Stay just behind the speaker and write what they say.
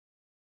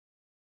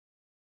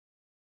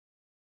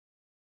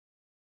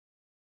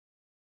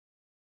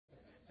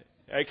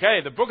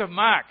Okay, the book of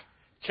Mark,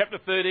 chapter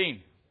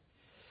 13.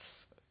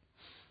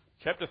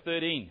 Chapter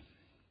 13.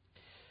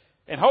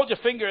 And hold your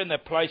finger in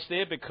that place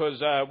there,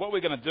 because what we're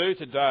going to do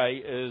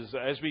today is,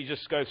 as we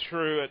just go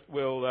through it,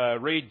 we'll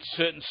read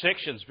certain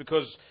sections,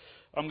 because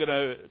I'm going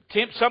to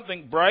attempt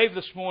something brave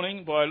this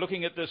morning by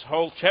looking at this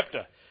whole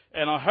chapter.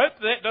 And I hope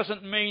that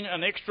doesn't mean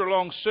an extra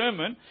long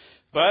sermon,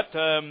 but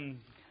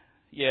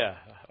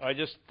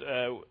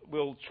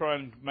we'll try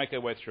and make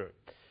our way through it.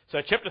 So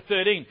chapter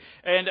 13.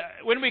 And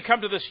when we come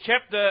to this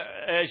chapter,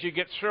 as you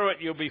get through it,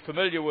 you'll be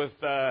familiar with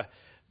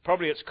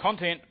probably its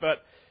content,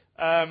 but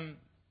I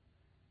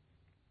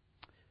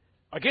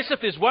guess if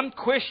there's one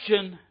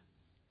question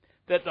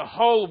that the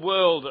whole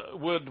world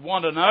would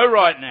want to know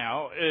right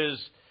now is,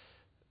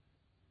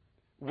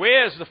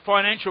 where's the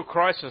financial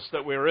crisis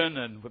that we're in,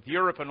 and with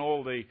Europe and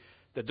all the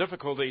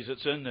difficulties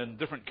it's in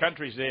different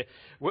countries there,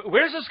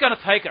 where's this going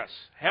to take us?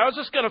 How is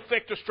this going to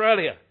affect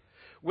Australia?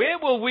 Where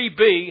will we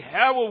be?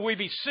 How will we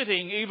be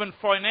sitting, even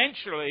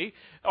financially,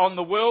 on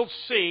the world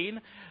scene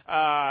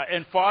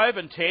in 5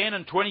 and 10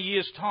 and 20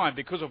 years' time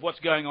because of what's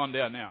going on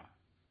down now?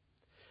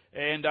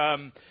 And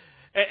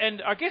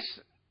I guess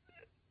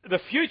the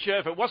future,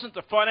 if it wasn't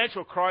the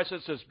financial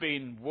crisis, has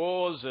been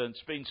wars and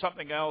it's been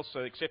something else,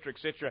 etc.,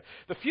 etc.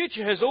 The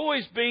future has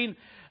always been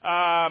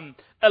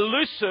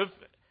elusive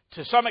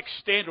to some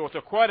extent, or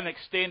to quite an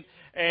extent,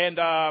 and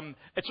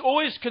it's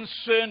always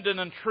concerned and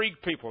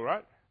intrigued people,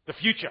 right? The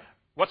future.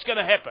 What's going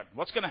to happen?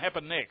 What's going to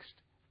happen next?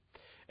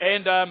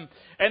 And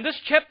this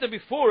chapter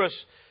before us,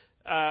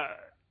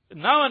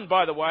 known,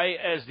 by the way,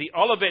 as the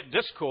Olivet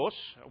Discourse.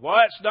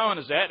 Why it's known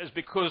as that is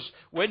because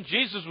when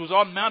Jesus was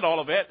on Mount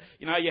Olivet,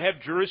 you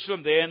have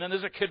Jerusalem there, and then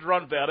there's a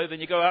Kidron Valley, then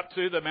you go up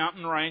to the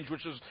mountain range,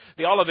 which is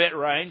the Olivet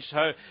Range.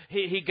 So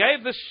he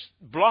gave this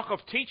block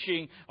of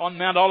teaching on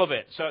Mount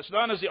Olivet. So it's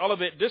known as the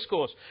Olivet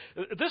Discourse.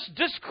 This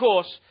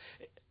discourse,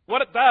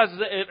 what it does is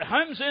it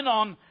homes in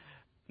on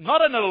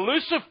not an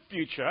elusive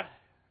future,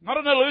 but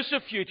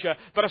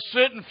a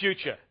certain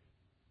future.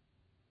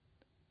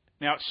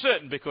 Now, it's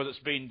certain because it's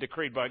been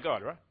decreed by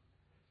God, right?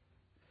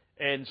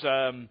 And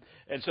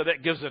so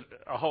that gives it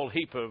a whole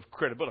heap of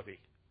credibility.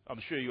 I'm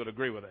sure you'll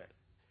agree with that.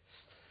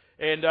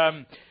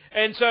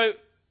 And so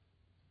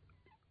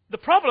the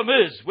problem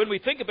is, when we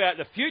think about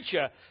the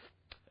future,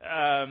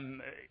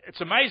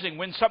 it's amazing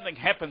when something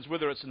happens,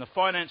 whether it's in the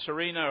finance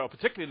arena or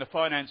particularly in the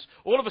finance,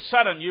 all of a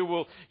sudden you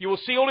will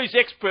see all these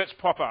experts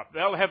pop up.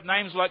 They'll have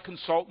names like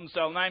consultants,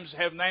 they'll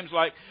have names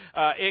like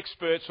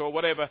experts or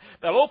whatever.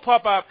 They'll all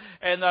pop up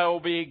and they'll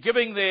be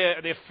giving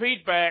their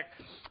feedback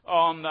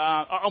on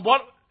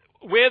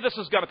where this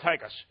is going to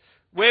take us,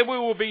 where we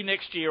will be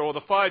next year or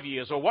the 5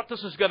 years, or what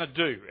this is going to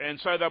do. And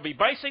so they'll be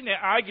basing their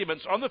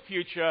arguments on the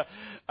future,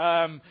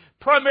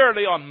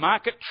 primarily on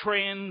market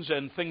trends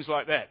and things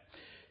like that.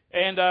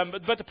 And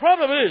but the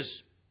problem is,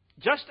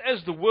 just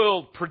as the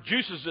world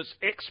produces its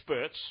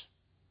experts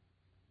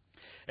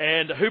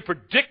and who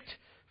predict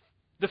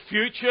the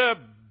future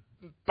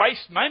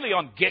based mainly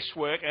on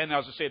guesswork and,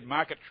 as I said,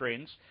 market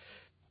trends,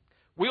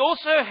 we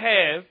also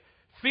have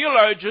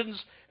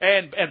theologians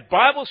and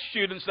Bible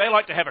students. They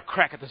like to have a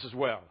crack at this as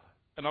well.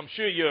 And I'm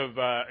sure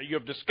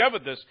you've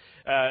discovered this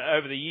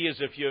over the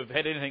years if you've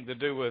had anything to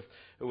do with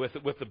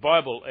the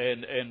Bible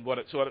and what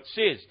it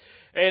says.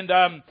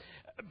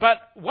 But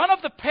one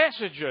of the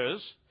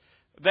passages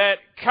that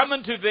come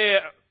into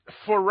their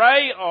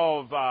foray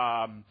of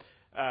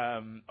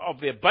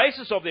their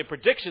basis of their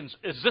predictions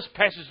is this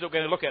passage that we're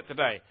going to look at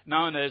today,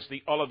 known as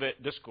the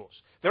Olivet Discourse.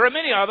 There are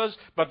many others,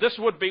 but this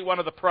would be one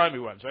of the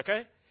primary ones,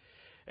 okay?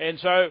 And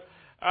so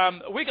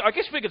I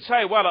guess we could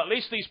say, well, at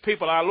least these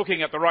people are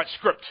looking at the right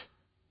script.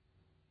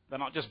 They're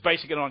not just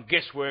basing it on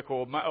guesswork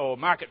or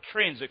market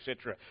trends,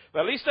 etc.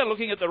 But at least they're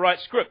looking at the right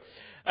script.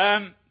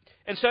 And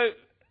so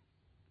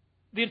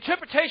the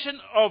interpretation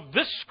of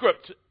this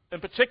script, in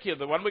particular,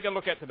 the one we're going to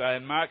look at today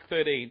in Mark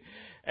 13,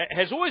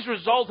 has always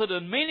resulted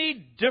in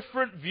many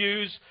different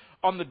views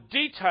on the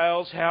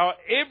details, how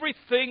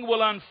everything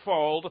will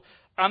unfold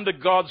under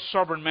God's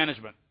sovereign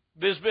management.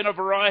 There's been a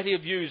variety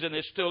of views, and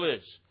there still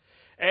is.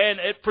 And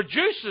it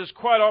produces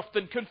quite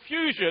often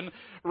confusion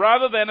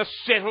rather than a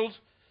settled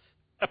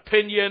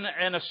opinion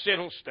and a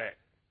settled stat.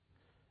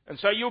 And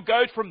so you'll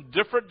go from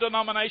different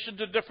denomination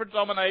to different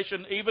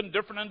denomination, even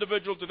different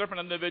individual to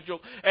different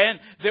individual, and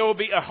there will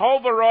be a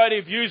whole variety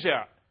of views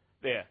out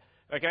there.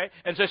 Okay?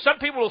 And so some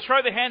people will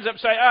throw their hands up and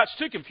say, it's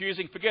too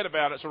confusing, forget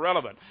about it, it's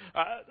irrelevant.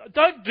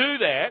 Don't do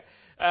that,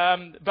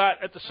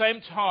 but at the same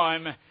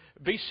time,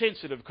 be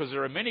sensitive, because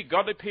there are many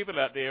godly people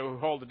out there who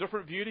hold a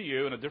different view to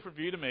you and a different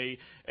view to me,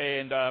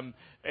 and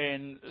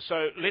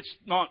so let's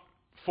not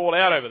fall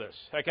out over this.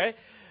 Okay?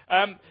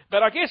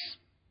 But I guess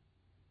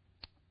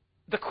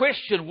the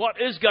question, what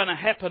is going to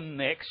happen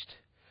next?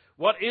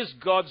 What is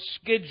God's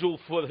schedule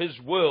for His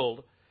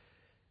world?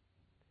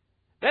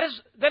 That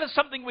is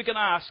something we can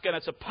ask, and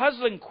it's a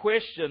puzzling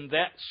question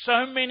that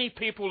so many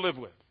people live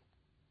with.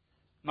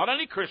 Not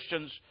only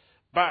Christians,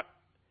 but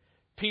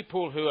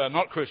people who are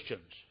not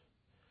Christians.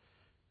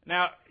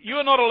 Now, you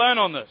are not alone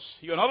on this.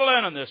 You are not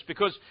alone on this,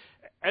 because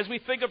as we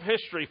think of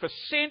history, for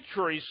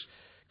centuries,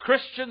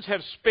 Christians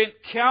have spent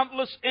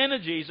countless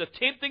energies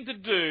attempting to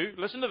do,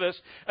 listen to this,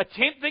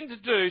 attempting to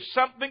do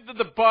something that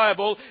the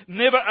Bible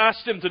never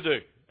asked them to do.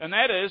 And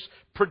that is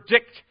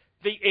predict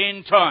the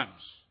end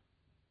times.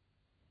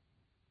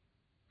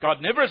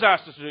 God never has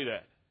asked us to do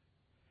that.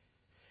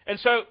 And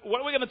so,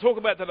 what we're going to talk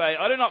about today,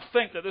 I do not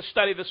think that this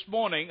study this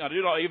morning, I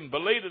do not even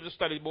believe that this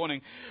study this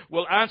morning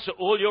will answer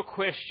all your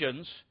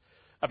questions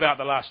about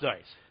the last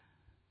days.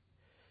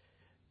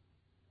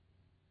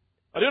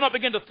 I do not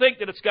begin to think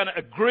that it's going to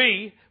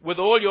agree with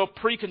all your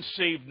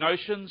preconceived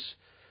notions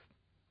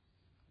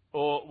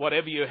or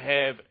whatever you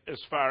have as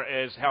far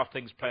as how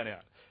things plan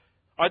out.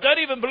 I don't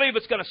even believe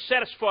it's going to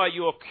satisfy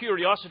your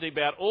curiosity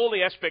about all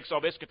the aspects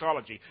of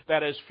eschatology,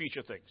 that is,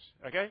 future things.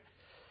 Okay?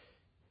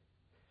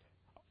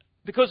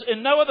 Because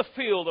in no other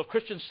field of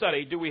Christian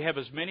study do we have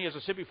as many, as I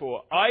said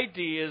before,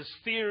 ideas,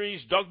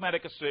 theories,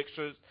 dogmatic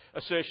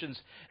assertions,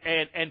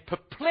 and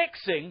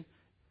perplexing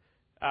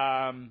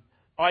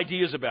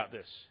ideas about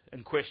this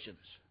and questions.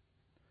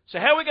 So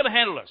how are we going to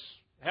handle this?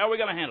 How are we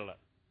going to handle it?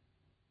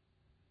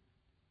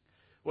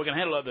 We're going to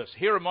handle it like this.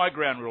 Here are my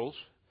ground rules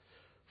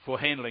for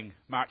handling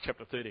Mark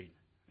chapter 13.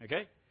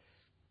 Okay?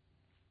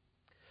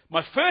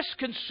 My first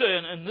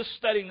concern in this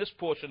studying this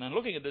portion and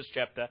looking at this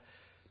chapter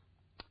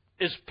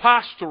is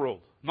pastoral,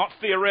 not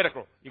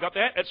theoretical. You got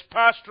that? It's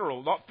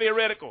pastoral, not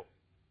theoretical.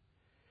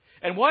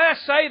 And why I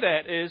say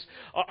that is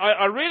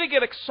I really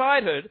get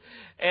excited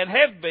and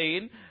have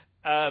been,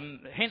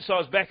 hence I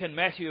was back in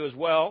Matthew as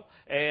well,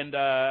 and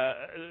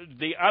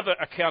the other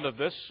account of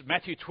this,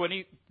 Matthew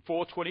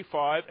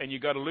 24:25, and you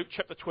go to Luke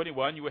chapter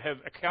 21, you will have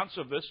accounts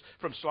of this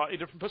from slightly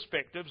different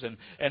perspectives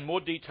and more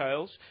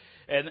details,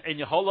 and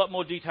a whole lot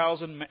more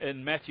details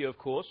in Matthew, of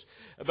course.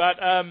 But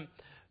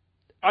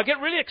I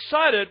get really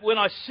excited when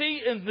I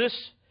see in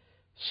this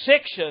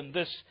section,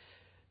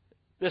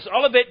 this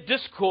Olivet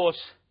Discourse,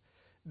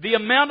 the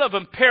amount of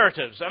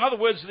imperatives. In other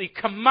words, the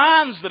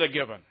commands that are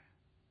given.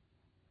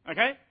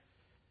 Okay?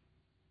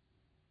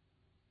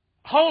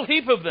 A whole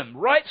heap of them,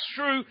 right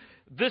through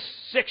this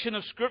section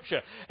of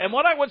Scripture. And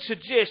what I would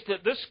suggest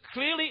that this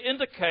clearly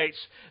indicates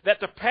that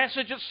the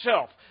passage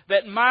itself,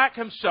 that Mark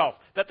himself,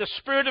 that the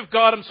Spirit of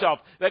God himself,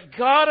 that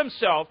God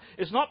himself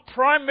is not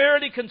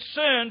primarily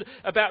concerned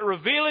about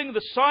revealing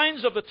the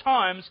signs of the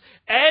times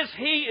as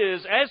he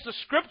is, as the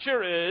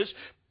Scripture is,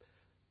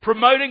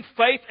 promoting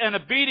faith and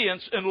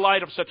obedience in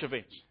light of such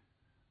events.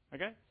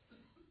 Okay?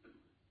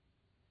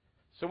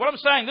 So what I'm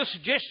saying, this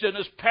suggestion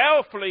is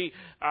powerfully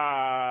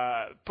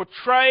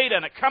portrayed,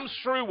 and it comes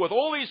through with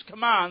all these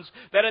commands,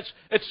 that it's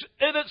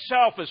in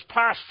itself is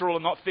pastoral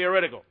and not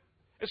theoretical.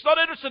 It's not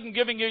interested in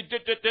giving you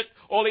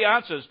all the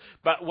answers,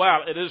 but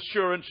wow, it is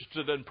sure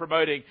interested in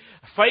promoting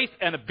faith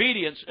and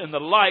obedience in the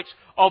light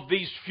of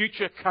these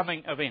future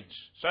coming events.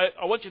 So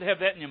I want you to have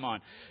that in your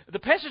mind. The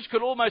passage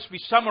could almost be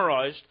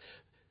summarized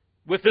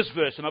with this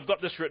verse, and I've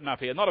got this written up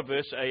here. Not a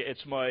verse,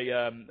 it's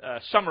my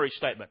summary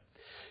statement.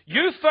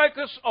 You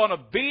focus on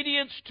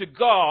obedience to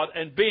God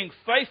and being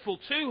faithful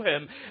to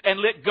Him, and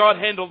let God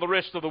handle the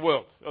rest of the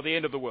world, or the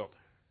end of the world.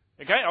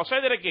 Okay, I'll say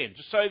that again,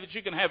 just so that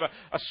you can have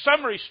a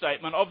summary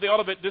statement of the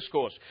Olivet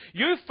Discourse.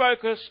 You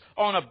focus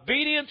on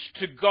obedience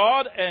to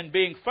God and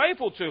being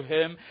faithful to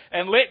Him,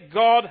 and let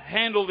God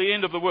handle the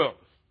end of the world.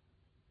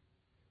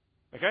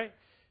 Okay?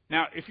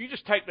 Now, if you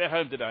just take that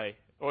home today,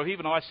 or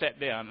even I sat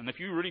down, and if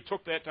you really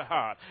took that to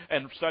heart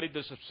and studied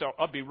this yourself,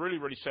 I'd be really,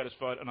 really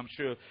satisfied, and I'm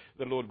sure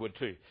the Lord would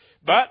too.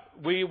 But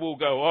we will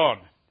go on.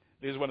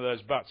 There's one of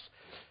those buts.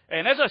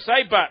 And as I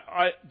say, but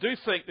I do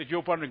think that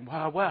you're wondering,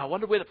 wow, I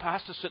wonder where the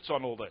pastor sits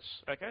on all this.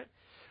 Okay?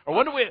 I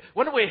wonder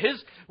wonder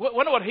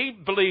what he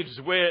believes,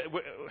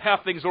 how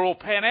things are all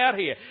pan out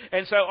here.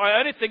 And so I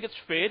only think it's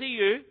fair to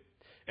you.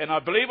 And I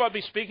believe I'll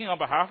be speaking on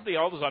behalf of the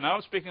elders. I know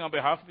I'm speaking on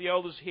behalf of the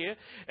elders here.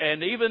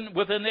 And even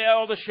within the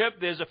eldership,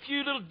 there's a few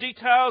little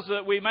details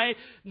that we may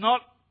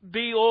not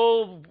be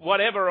all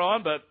whatever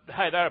on, but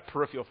hey, they're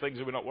peripheral things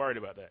and we're not worried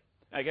about that.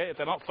 Okay? If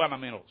they're not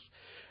fundamentals.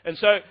 And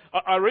so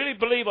I really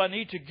believe I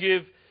need to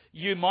give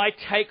you my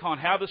take on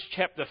how this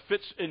chapter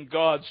fits in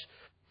God's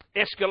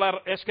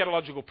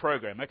eschatological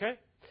program. Okay?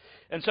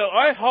 And so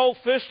I hold,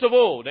 first of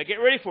all, now get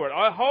ready for it,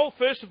 I hold,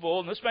 first of all,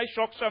 and this may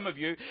shock some of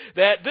you,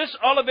 that this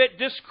Olivet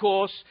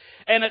Discourse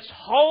and its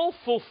whole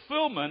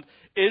fulfillment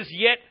is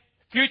yet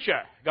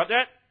future. Got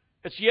that?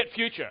 It's yet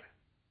future.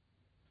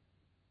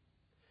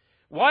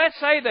 Why I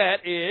say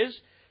that is,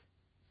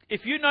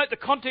 if you note the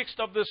context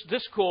of this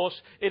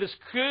discourse, it is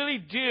clearly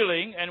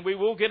dealing, and we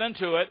will get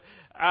into it,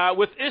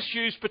 with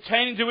issues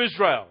pertaining to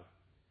Israel,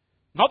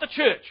 not the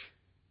church.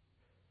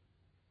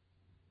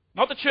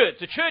 Not the church.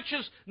 The church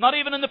is not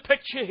even in the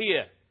picture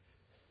here.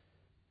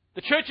 The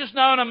church is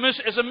known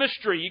as a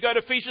mystery. You go to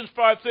Ephesians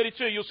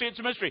 5:32, you'll see it's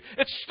a mystery.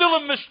 It's still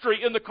a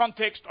mystery in the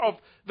context of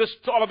this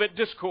Olivet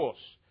Discourse.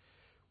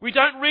 We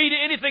don't read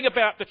anything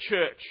about the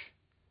church.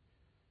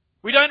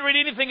 We don't read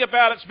anything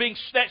about it's being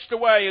snatched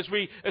away as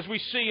we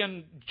see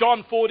in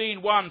John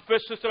 14:1, 1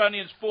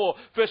 Thessalonians 4,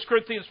 1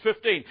 Corinthians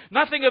 15.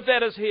 Nothing of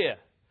that is here.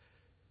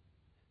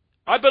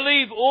 I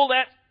believe all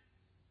that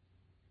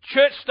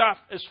church stuff,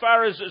 as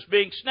far as it's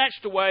being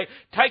snatched away,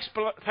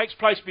 takes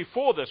place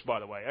before this, by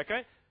the way,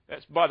 okay?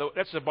 That's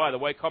a by the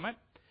way comment.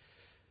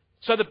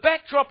 So the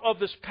backdrop of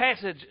this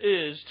passage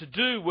is to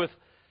do with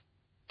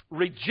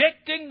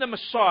rejecting the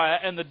Messiah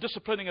and the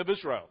disciplining of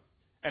Israel.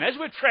 And as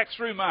we track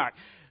through Mark,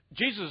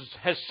 Jesus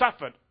has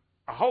suffered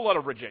a whole lot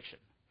of rejection.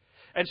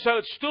 And so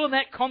it's still in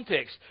that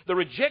context, the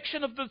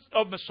rejection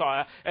of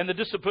Messiah and the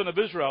discipline of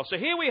Israel. So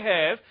here we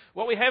have,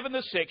 what we have in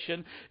this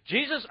section,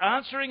 Jesus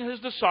answering his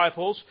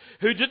disciples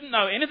who didn't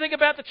know anything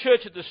about the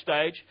church at this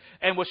stage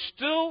and were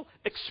still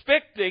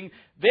expecting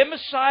their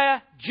Messiah,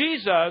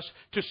 Jesus,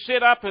 to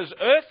set up his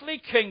earthly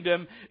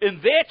kingdom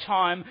in their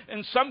time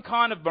in some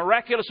kind of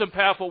miraculous and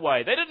powerful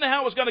way. They didn't know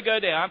how it was going to go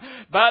down,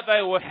 but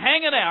they were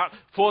hanging out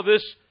for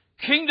this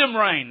kingdom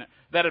reign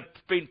that had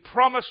been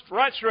promised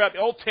right throughout the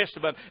Old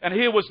Testament, and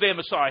here was their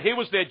Messiah, here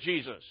was their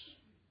Jesus.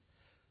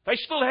 They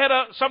still had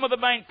some of the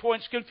main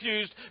points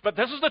confused, but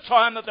this is the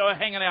time that they were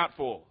hanging out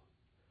for.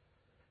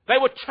 They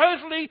were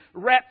totally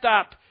wrapped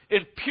up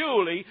in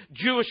purely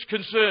Jewish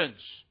concerns.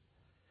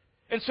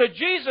 And so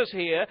Jesus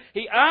here,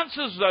 he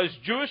answers those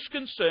Jewish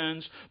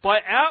concerns by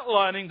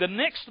outlining the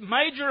next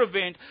major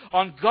event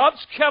on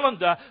God's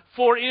calendar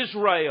for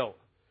Israel,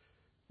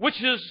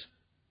 which is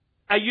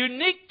a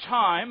unique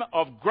time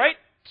of great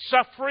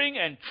suffering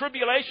and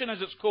tribulation, as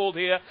it's called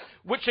here,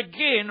 which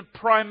again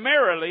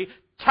primarily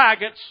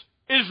targets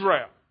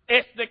Israel,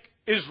 ethnic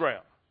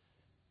Israel,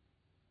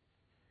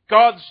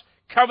 God's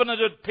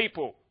covenanted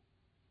people.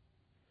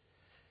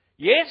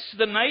 Yes,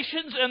 the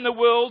nations and the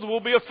world will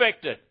be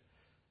affected.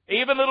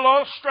 Even little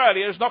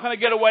Australia is not going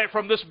to get away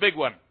from this big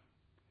one.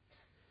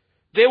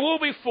 There will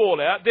be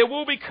fallout, there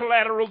will be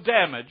collateral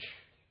damage,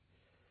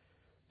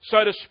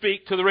 so to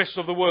speak, to the rest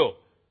of the world.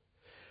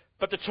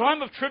 But the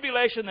time of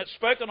tribulation that's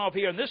spoken of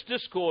here in this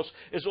discourse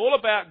is all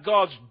about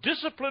God's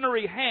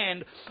disciplinary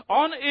hand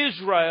on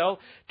Israel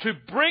to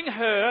bring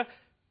her,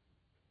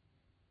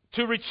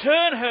 to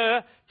return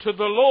her to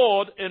the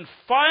Lord in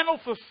final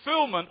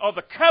fulfillment of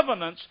the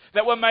covenants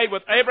that were made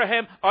with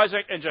Abraham,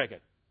 Isaac, and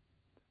Jacob.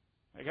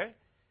 Okay?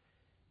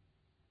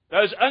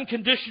 Those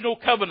unconditional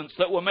covenants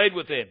that were made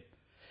with them.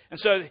 And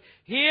so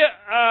here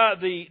are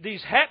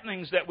these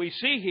happenings that we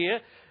see here.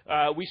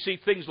 We see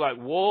things like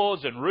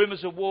wars and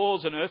rumours of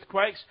wars and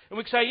earthquakes. And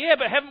we say, yeah,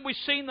 but haven't we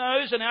seen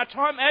those in our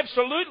time?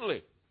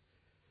 Absolutely.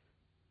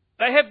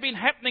 They have been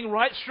happening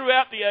right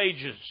throughout the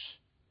ages.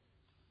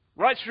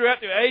 Right throughout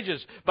the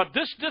ages. But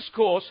this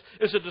discourse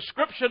is a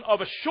description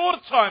of a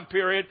shorter time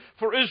period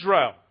for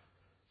Israel,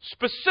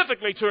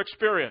 specifically to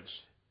experience.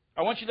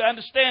 I want you to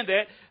understand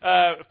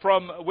that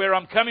from where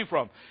I'm coming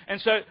from.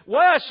 And so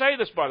why I say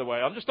this, by the way,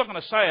 I'm just not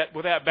going to say it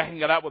without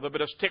backing it up with a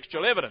bit of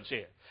textual evidence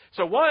here.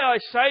 So why I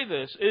say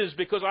this is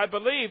because I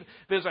believe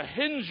there's a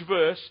hinge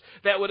verse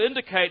that would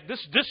indicate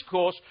this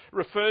discourse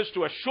refers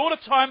to a shorter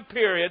time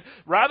period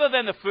rather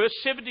than the first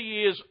 70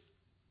 years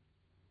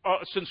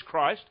since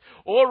Christ,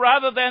 or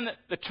rather than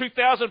the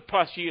 2,000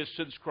 plus years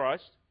since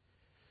Christ.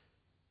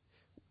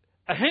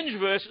 A hinge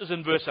verse is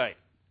in verse 8.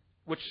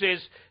 Which says,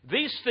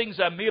 these things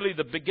are merely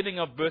the beginning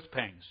of birth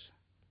pangs.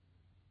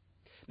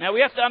 Now we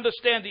have to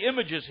understand the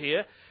images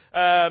here,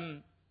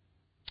 and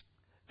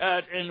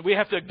we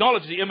have to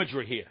acknowledge the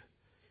imagery here.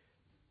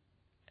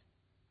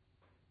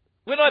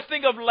 When I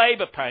think of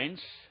labour pains,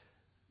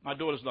 my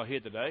daughter's not here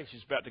today,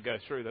 she's about to go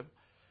through them.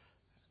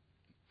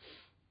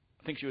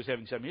 I think she was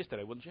having some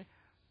yesterday, wasn't she?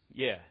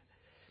 Yeah.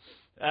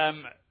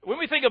 When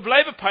we think of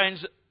labour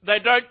pains, they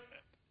don't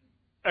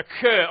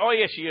occur. Oh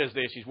yes, she is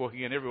there, she's walking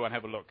in, everyone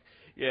have a look.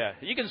 Yeah,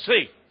 you can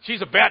see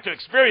she's about to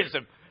experience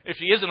them if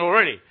she isn't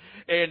already.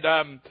 And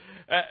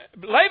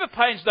labour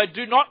pains, they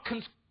do not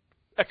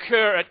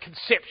occur at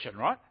conception,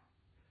 right?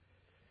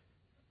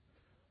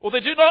 Or they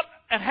do not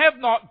and have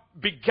not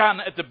begun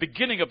at the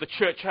beginning of the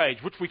church age,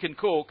 which we can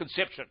call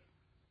conception.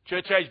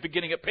 Church age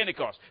beginning at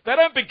Pentecost. They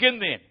don't begin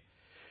then.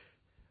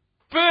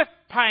 Birth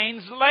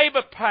pains,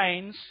 labour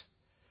pains,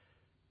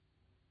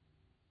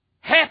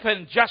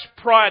 happen just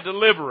prior to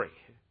delivery.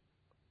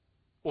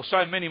 Or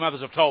so many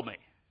mothers have told me.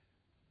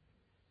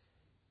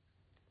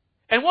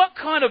 And what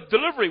kind of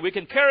delivery? We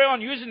can carry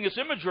on using this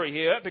imagery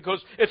here because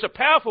it's a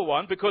powerful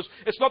one, because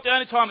it's not the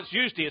only time it's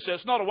used here, so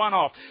it's not a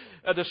one-off.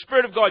 The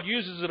Spirit of God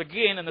uses it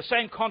again in the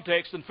same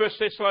context in 1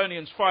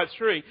 Thessalonians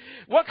 5:3.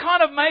 What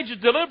kind of major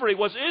delivery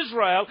was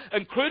Israel,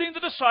 including the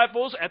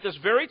disciples at this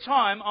very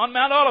time on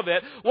Mount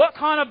Olivet, what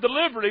kind of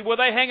delivery were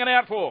they hanging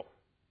out for?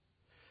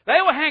 They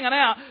were hanging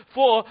out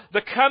for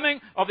the coming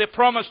of their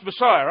promised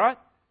Messiah, right?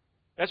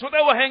 That's what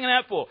they were hanging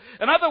out for.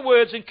 In other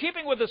words, in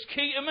keeping with this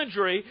key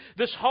imagery,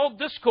 this whole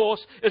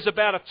discourse is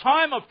about a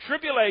time of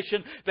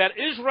tribulation that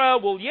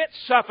Israel will yet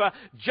suffer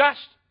just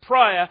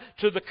prior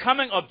to the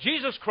coming of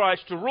Jesus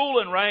Christ to rule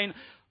and reign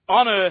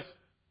on earth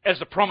as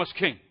the promised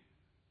king.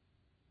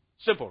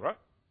 Simple, right?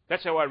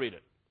 That's how I read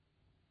it.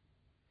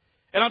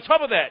 And on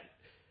top of that,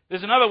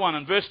 there's another one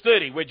in verse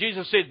 30 where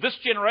Jesus said, this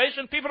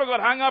generation, people have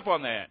got hung up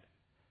on that.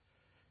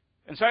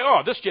 and say,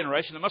 oh, this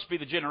generation, it must be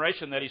the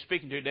generation that he's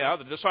speaking to now,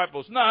 the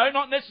disciples. No,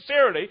 not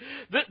necessarily.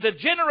 The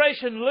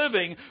generation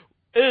living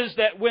is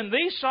that when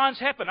these signs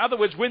happen, in other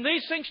words, when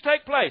these things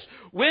take place,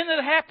 when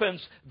it happens,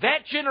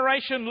 that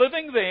generation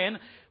living then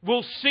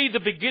will see the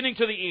beginning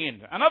to the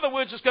end. In other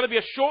words, it's going to be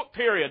a short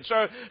period.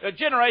 So a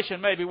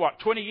generation may be,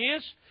 20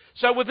 years?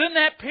 So within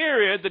that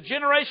period, the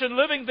generation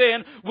living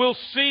then will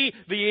see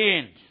the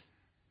end.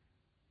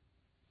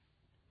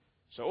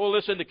 So all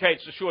this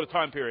indicates a shorter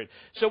time period.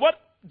 So what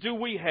do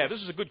we have?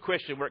 This is a good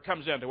question where it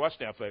comes down to us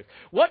now, folks.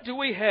 What do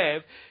we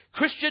have,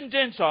 Christian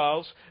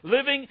Gentiles,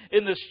 living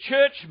in this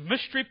church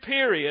mystery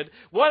period?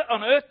 What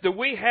on earth do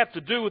we have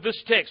to do with this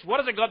text? What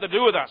has it got to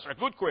do with us? A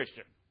good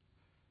question.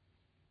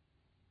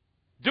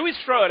 Do we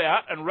throw it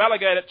out and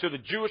relegate it to the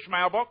Jewish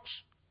mailbox?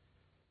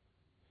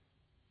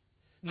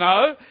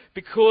 No,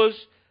 because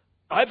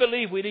I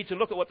believe we need to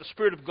look at what the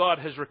Spirit of God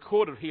has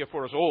recorded here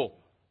for us all.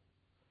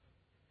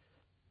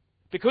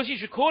 Because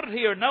He's recorded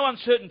here in no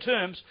uncertain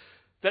terms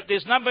that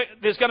there's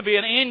going to be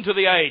an end to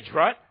the age,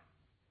 right?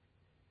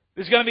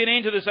 There's going to be an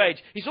end to this age.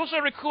 He's also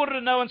recorded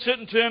in no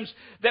uncertain terms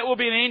that there will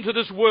be an end to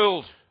this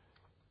world.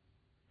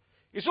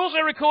 He's also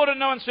recorded in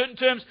no uncertain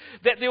terms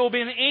that there will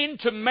be an end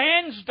to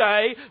man's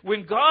day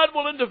when God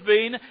will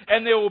intervene,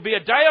 and there will be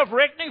a day of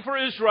reckoning for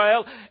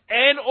Israel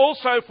and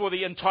also for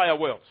the entire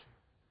world.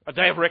 A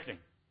day of reckoning.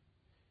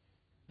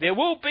 There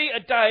will be a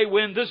day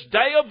when this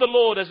day of the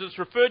Lord, as it's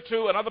referred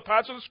to in other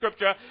parts of the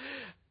Scripture,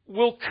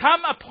 will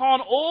come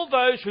upon all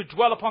those who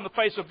dwell upon the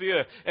face of the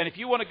earth. And if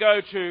you want to go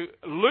to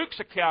Luke's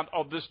account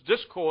of this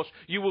discourse,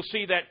 you will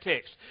see that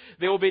text.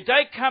 There will be a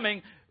day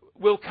coming,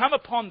 will come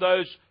upon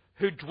those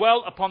who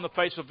dwell upon the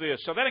face of the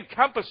earth. So that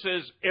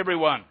encompasses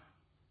everyone.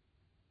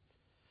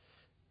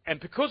 And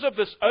because of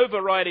this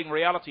overriding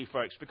reality,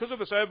 folks, because of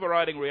this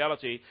overriding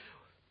reality,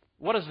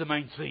 what is the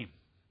main theme?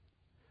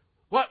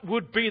 What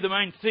would be the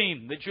main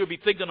theme that you'll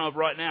be thinking of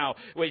right now,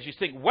 where you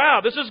think,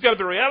 wow, this is going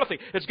to be reality.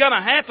 It's going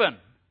to happen.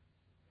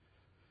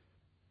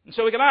 And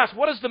so we can ask,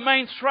 what is the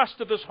main thrust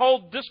of this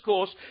whole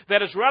discourse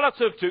that is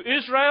relative to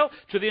Israel,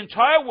 to the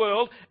entire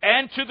world,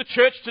 and to the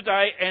church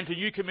today, and to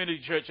you community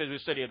church as we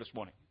sit here this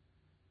morning?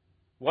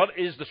 What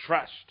is the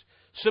thrust?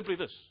 Simply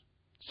this.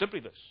 Simply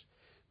this.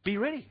 Be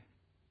ready.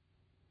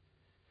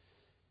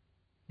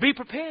 Be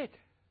prepared.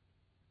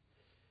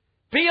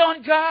 Be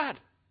on guard.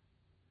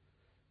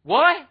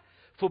 Why?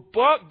 For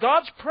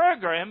God's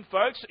program,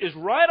 folks, is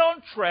right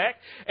on track,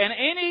 and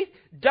any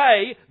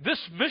day, this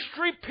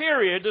mystery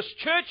period, this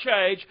church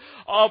age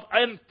of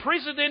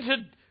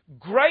unprecedented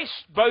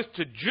grace both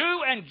to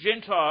Jew and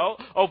Gentile,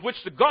 of which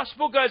the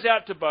gospel goes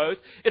out to both,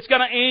 it's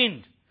going to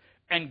end.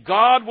 And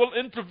God will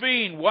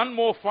intervene one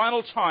more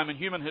final time in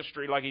human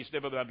history like He's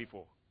never done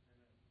before.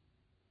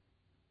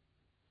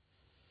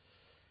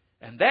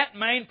 And that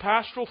main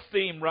pastoral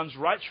theme runs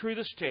right through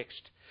this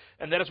text,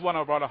 and that is one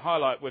I want to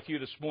highlight with you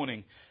this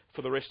morning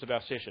for the rest of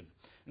our session.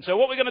 And so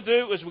what we're going to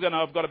do is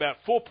I've got about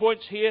 4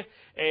 points here,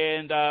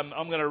 and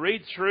I'm going to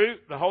read through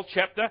the whole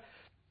chapter.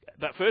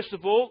 But first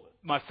of all,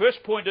 my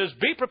first point is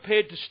be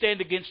prepared to stand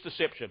against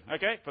deception.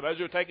 Okay, for those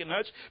who are taking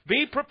notes,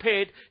 be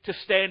prepared to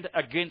stand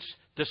against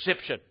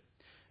deception.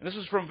 And this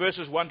is from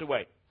verses 1 to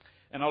 8.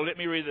 And let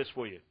me read this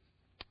for you.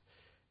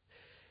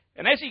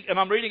 And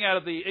I'm reading out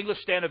of the English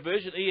Standard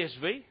Version,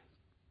 ESV,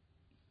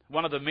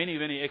 one of the many,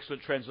 many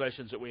excellent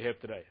translations that we have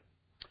today.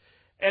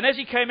 And as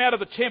he came out of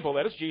the temple,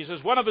 that is Jesus,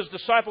 one of his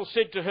disciples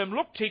said to him,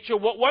 "Look, teacher,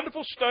 what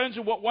wonderful stones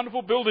and what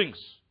wonderful buildings."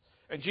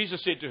 And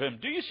Jesus said to him,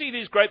 "Do you see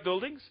these great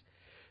buildings?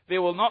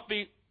 There will not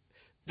be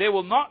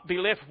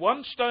left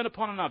one stone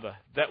upon another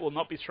that will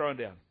not be thrown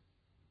down."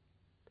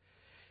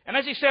 And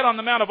as he sat on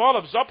the Mount of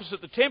Olives opposite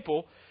the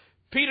temple,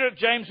 Peter,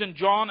 James, and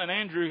John and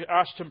Andrew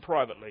asked him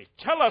privately,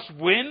 "Tell us,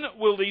 when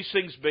will these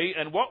things be,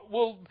 and what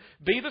will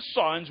be the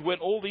signs when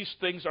all these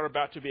things are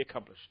about to be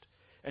accomplished?"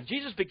 And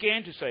Jesus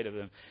began to say to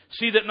them,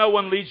 "See that no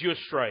one leads you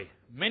astray.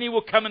 Many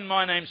will come in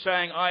my name,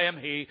 saying, 'I am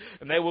he,'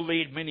 and they will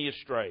lead many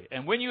astray.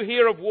 And when you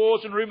hear of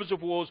wars and rumors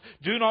of wars,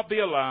 do not be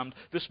alarmed.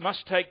 This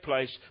must take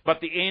place,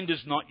 but the end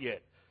is not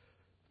yet."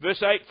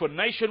 Verse 8, "For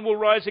nation will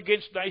rise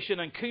against nation,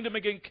 and kingdom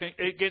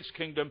against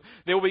kingdom.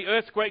 There will be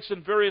earthquakes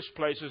in various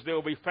places. There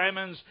will be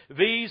famines.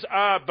 These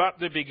are but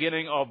the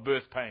beginning of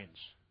birth pains."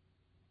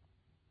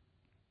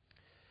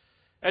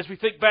 As we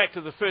think back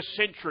to the first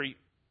century,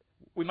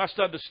 we must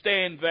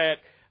understand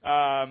that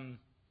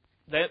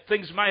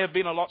things may have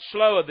been a lot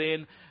slower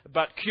then,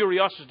 but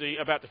curiosity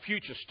about the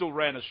future still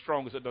ran as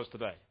strong as it does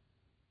today.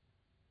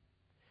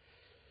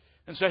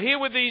 And so here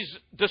were these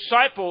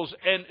disciples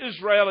and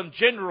Israel in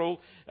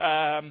general,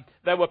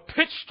 they were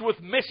pitched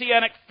with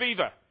messianic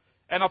fever.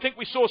 And I think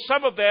we saw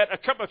some of that a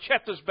couple of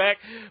chapters back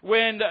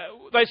when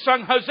they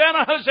sung,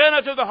 "Hosanna,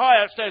 Hosanna to the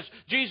highest," as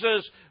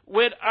Jesus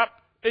went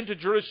up into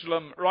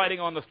Jerusalem riding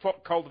on the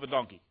colt of a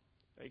donkey.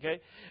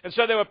 Okay? And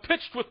so they were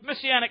pitched with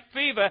messianic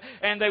fever,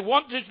 and they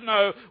wanted to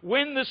know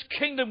when this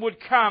kingdom would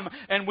come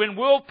and when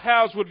world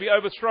powers would be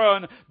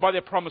overthrown by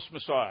their promised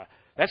Messiah.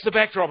 That's the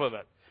backdrop of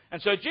it.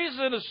 And so Jesus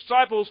and his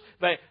disciples,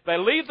 they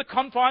leave the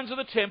confines of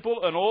the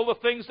temple and all the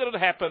things that had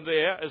happened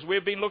there, as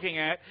we've been looking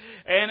at.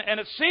 And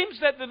it seems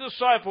that the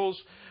disciples,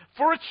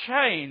 for a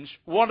change,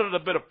 wanted a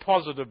bit of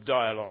positive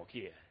dialogue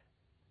here.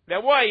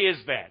 Now, why is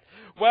that?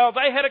 Well,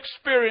 they had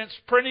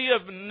experienced plenty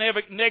of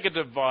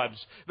negative vibes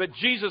that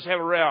Jesus had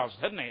aroused,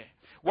 hadn't he?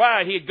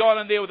 Wow, he had gone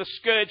in there with a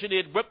scourge and he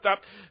had whipped up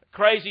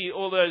crazy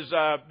all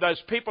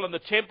those people in the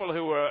temple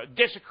who were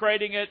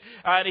desecrating it,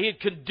 and he had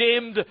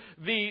condemned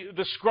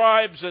the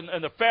scribes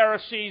and the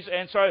Pharisees,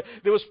 and so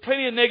there was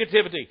plenty of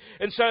negativity.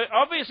 And so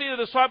obviously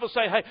the disciples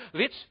say, hey,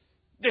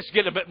 let's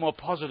get a bit more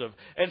positive.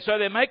 And so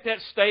they make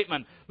that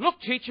statement, look,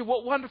 teacher,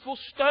 what wonderful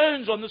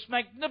stones on this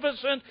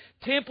magnificent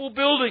temple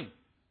building.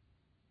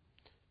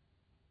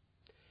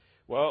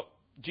 Well,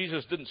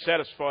 Jesus didn't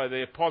satisfy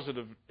their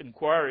positive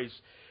inquiries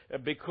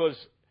because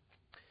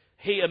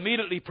he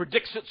immediately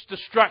predicts its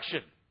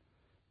destruction.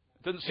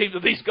 It didn't seem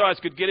that these guys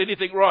could get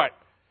anything right.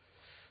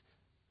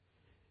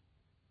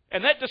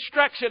 And that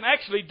destruction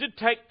actually did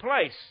take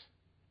place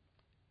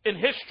in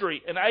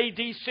history in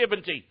AD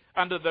 70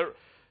 under the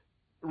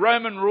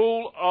Roman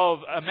rule of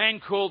a man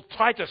called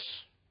Titus.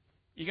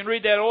 You can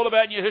read that all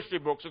about in your history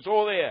books. It's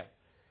all there.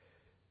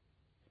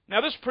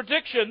 Now, this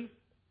prediction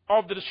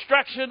of the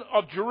destruction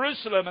of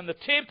Jerusalem and the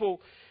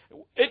temple,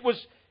 it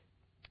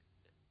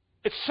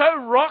so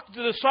rocked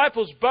the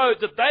disciples'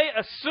 boat that they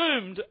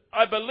assumed,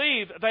 I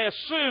believe, that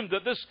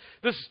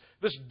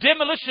this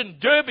demolition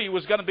derby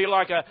was going to be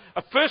like a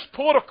first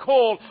port of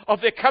call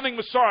of their coming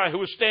Messiah who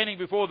was standing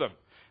before them.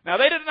 Now,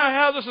 they didn't know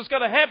how this was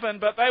going to happen,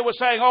 but they were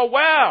saying, oh,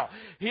 wow,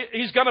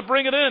 he's going to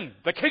bring it in.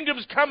 The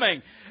kingdom's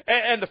coming.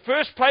 And the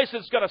first place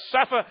that's going to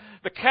suffer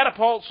the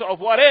catapults of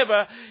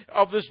whatever,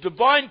 of this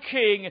divine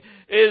king,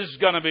 is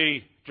going to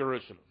be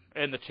Jerusalem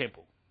and the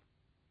temple.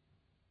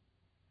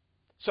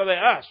 So they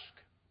ask,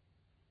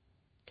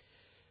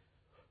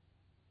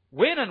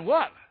 when and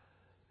what?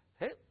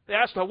 They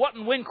asked a what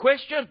and when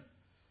question.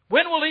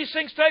 When will these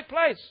things take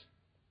place?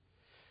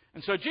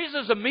 And so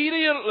Jesus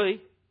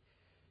immediately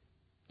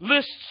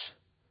lists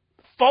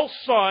false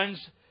signs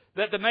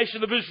that the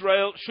nation of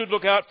Israel should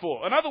look out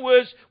for. In other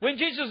words, when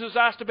Jesus is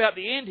asked about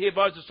the end here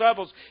by his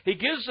disciples, he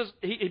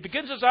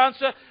begins his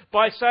answer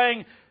by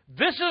saying,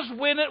 this is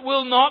when it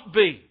will not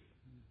be.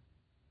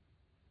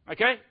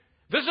 Okay?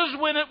 This is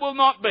when it will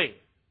not be.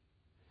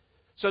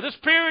 So this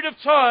period of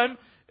time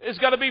is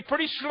going to be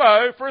pretty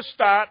slow for a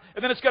start,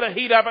 and then it's going to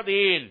heat up at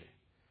the end.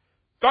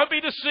 Don't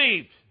be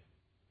deceived.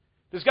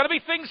 There's going to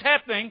be things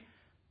happening,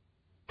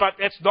 but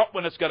that's not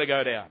when it's going to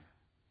go down.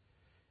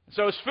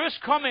 So his first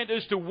comment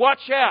is to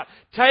watch out,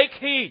 take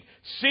heed,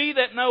 see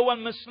that no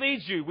one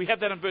misleads you. We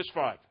have that in verse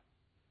 5.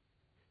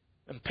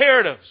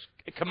 Imperatives,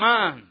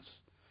 commands.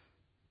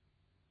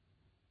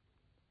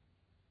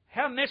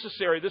 How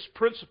necessary this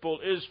principle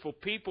is for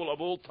people of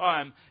all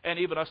time and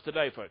even us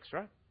today, folks,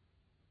 right?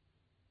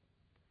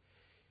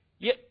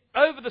 Yet,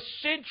 over the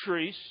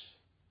centuries,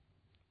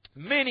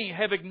 many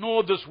have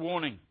ignored this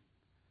warning.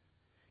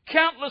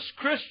 Countless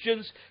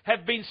Christians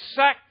have been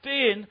sucked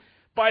in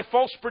by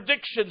false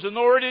predictions, and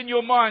already in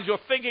your minds you're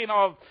thinking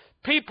of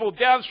people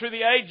down through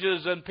the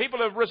ages, and people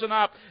have risen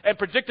up and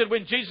predicted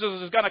when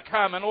Jesus is going to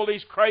come and all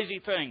these crazy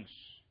things.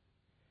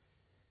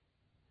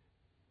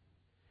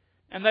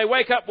 And they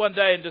wake up one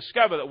day and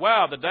discover that,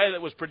 wow, the day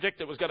that was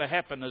predicted was going to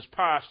happen has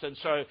passed, and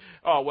so,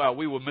 oh, well,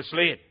 we were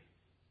misled.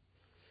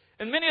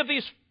 And many of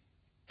these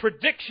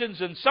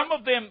predictions, and some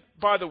of them,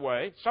 by the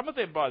way,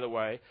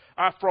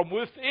 are from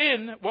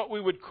within what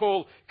we would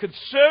call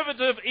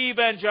conservative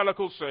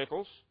evangelical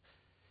circles.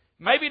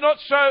 Maybe not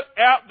so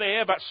out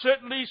there, but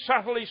certainly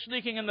subtly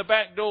sneaking in the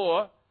back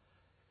door.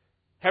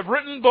 Have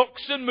written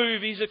books and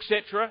movies,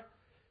 etc.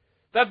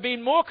 They've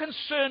been more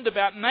concerned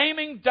about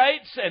naming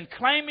dates and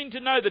claiming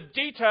to know the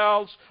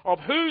details of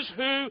who's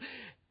who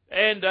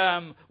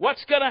and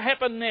what's going to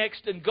happen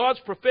next in God's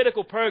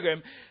prophetical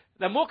program.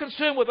 They're more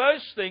concerned with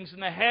those things than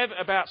they have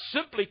about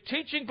simply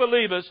teaching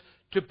believers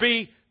to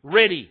be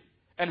ready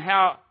and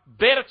how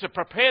better to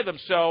prepare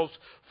themselves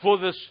for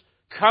this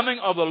coming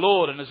of the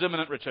Lord and His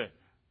imminent return.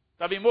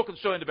 They'll be more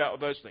concerned about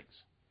those things.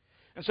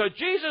 And so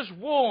Jesus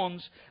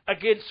warns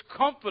against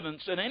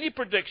confidence in any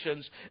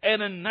predictions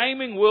and in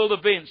naming world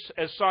events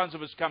as signs of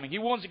His coming. He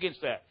warns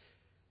against that.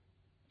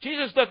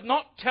 Jesus does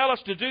not tell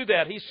us to do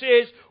that. He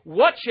says,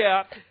 watch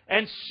out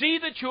and see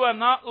that you are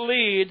not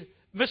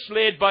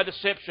misled by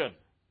deception.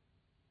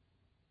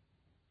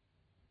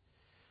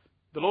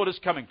 The Lord is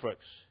coming,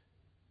 folks.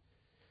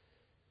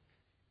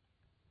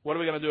 What are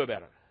we going to do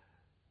about it?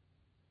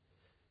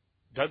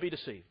 Don't be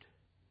deceived.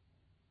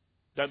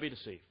 Don't be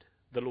deceived.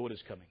 The Lord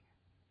is coming.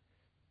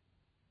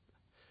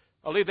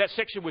 I'll leave that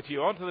section with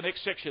you. On to the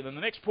next section. And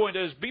the next point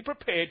is, be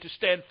prepared to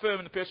stand firm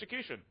in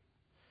persecution.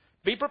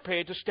 Be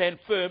prepared to stand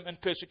firm in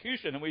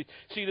persecution. And we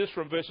see this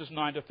from verses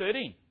 9 to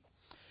 13.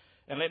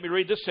 And let me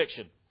read this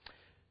section.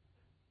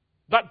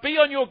 But be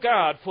on your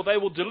guard, for they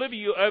will deliver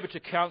you over to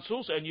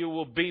councils, and you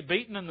will be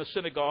beaten in the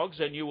synagogues,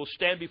 and you will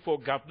stand before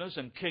governors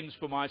and kings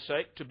for my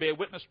sake, to bear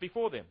witness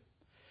before them.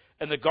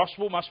 And the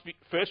gospel must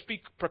first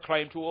be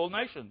proclaimed to all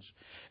nations.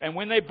 And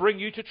when they bring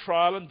you to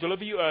trial and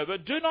deliver you over,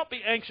 do not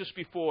be anxious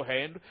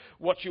beforehand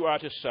what you are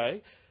to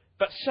say,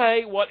 but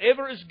say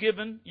whatever is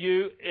given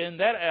you in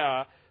that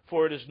hour,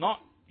 for it is not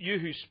you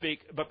who speak,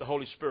 but the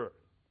Holy Spirit.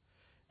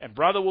 And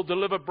brother will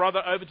deliver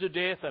brother over to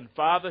death, and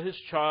father his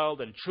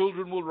child, and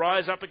children will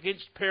rise up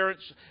against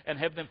parents and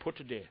have them put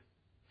to death.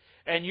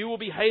 And you will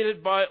be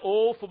hated by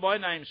all for my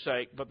name's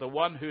sake, but the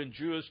one who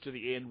endures to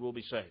the end will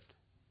be saved.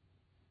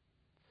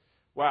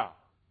 Wow.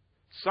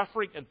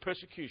 Suffering and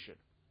persecution.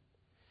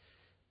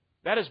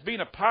 That has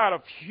been a part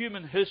of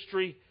human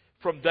history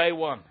from day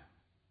one.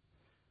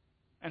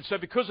 And so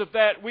because of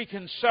that, we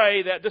can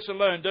say that this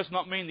alone does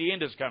not mean the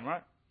end has come,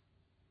 right?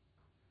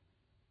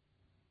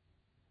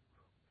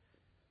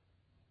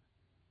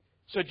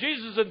 So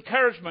Jesus'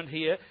 encouragement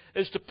here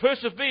is to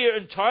persevere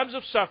in times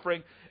of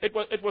suffering. It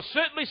was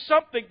certainly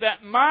something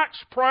that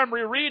Mark's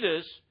primary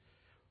readers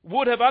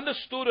would have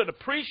understood and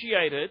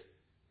appreciated.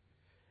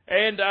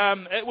 And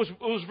it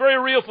was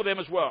very real for them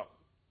as well,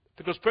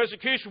 because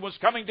persecution was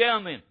coming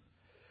down then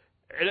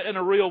in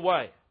a real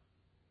way.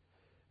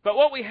 But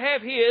what we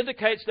have here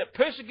indicates that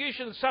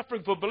persecution and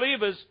suffering for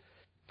believers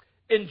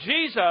in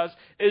Jesus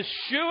is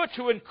sure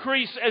to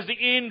increase as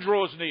the end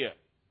draws near.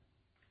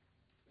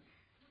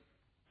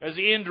 As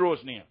the end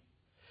draws near.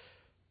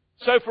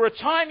 So for a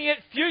time yet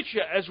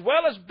future, as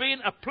well as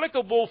being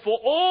applicable for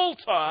all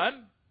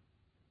time,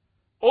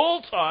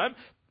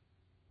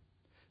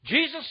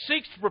 Jesus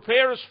seeks to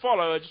prepare his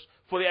followers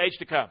for the age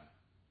to come.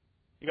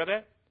 You got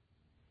that?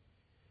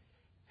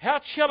 How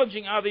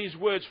challenging are these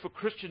words for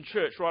Christian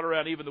church right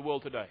around even the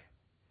world today?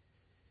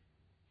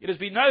 It has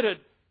been noted,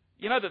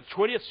 the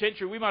 20th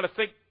century, we might have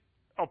think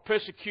of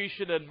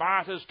persecution and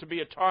martyrs to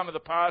be a time of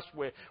the past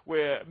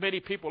where many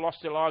people lost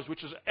their lives,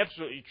 which is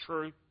absolutely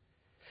true.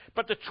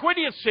 But the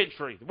 20th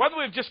century, the one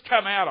we've just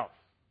come out of,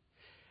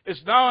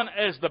 is known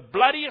as the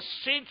bloodiest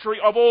century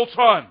of all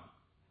time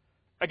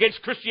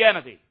against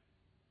Christianity.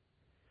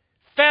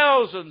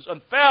 Thousands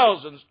and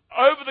thousands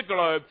over the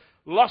globe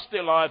lost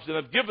their lives and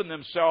have given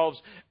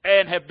themselves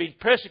and have been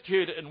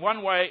persecuted in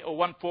one way or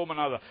one form or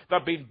another.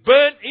 They've been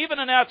burnt. Even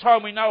in our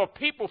time, we know of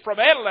people from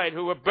Adelaide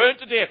who were burnt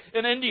to death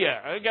in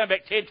India, going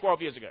back 10,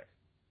 12 years ago.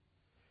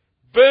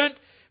 Burnt.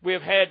 We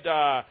have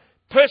had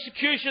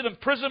persecution,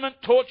 imprisonment,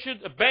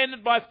 tortured,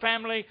 abandoned by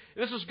family.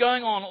 This is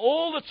going on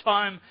all the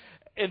time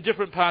in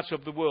different parts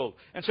of the world.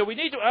 And so we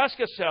need to ask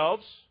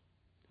ourselves,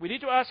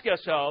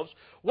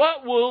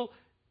 what will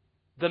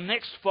the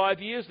next 5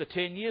 years, the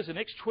 10 years, the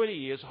next 20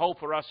 years hold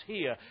for us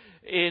here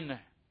in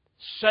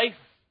safe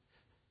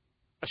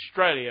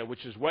Australia,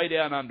 which is way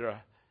down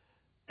under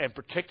and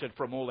protected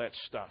from all that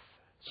stuff,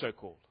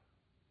 so-called?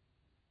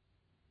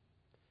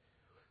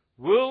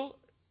 Will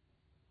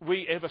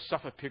we ever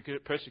suffer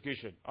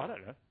persecution? I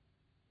don't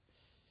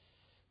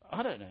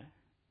know.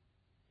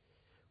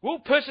 Will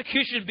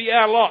persecution be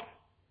our lot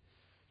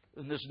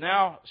in this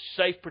now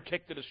safe,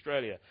 protected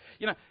Australia?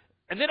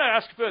 And then I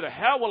ask further,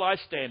 how will I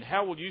stand?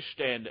 How will you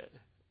stand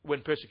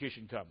when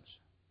persecution comes?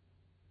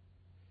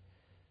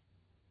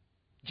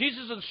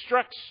 Jesus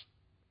instructs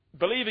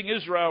believing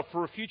Israel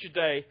for a future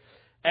day,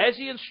 as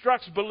he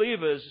instructs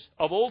believers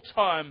of all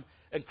time,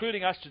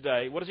 including us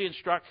today. What does he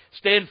instruct?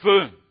 Stand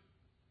firm.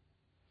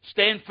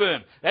 Stand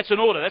firm. That's an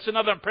order. That's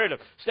another imperative.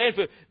 Stand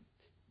firm.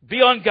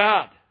 Be on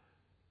guard.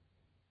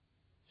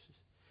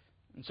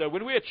 And so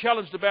when we are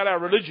challenged about our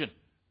religion,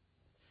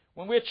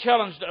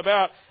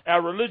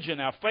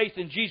 our faith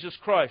in Jesus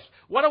Christ,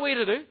 what are we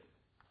to do?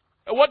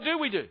 What do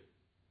we do?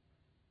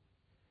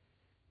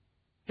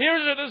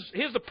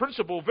 Here's the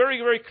principle very,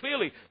 very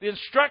clearly. The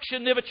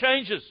instruction never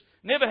changes.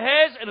 Never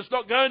has, and it's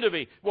not going to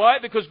be. Why?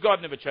 Because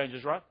God never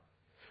changes, right?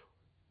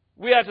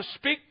 We are to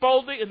speak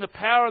boldly in the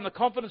power and the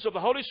confidence of the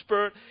Holy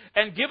Spirit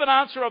and give an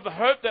answer of the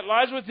hope that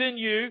lies within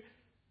you.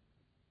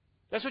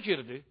 That's what you're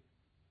to do.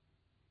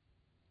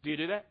 Do you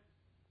do that?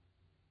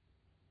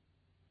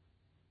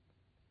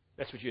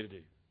 That's what you're to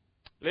do.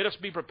 Let us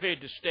be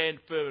prepared to stand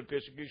firm in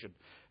persecution.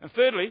 And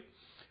thirdly,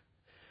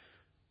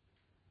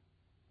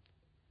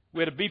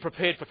 we're to be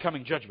prepared for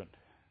coming judgment.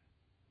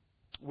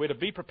 We're to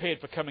be prepared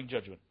for coming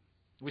judgment.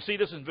 We see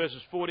this in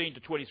verses 14 to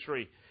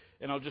 23,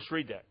 and I'll just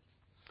read that.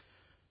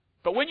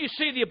 But when you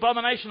see the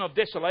abomination of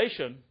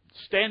desolation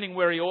standing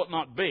where he ought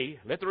not be,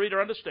 let the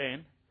reader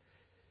understand,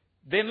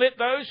 then let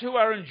those who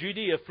are in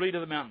Judea flee to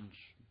the mountains.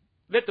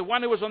 Let the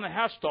one who is on the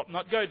housetop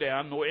not go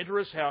down, nor enter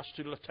his house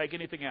to take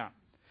anything out.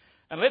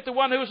 And let the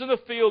one who is in the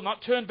field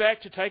not turn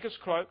back to take his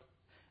cloak.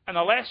 And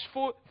alas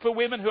for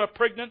women who are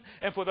pregnant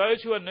and for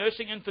those who are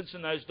nursing infants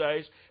in those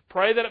days.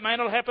 Pray that it may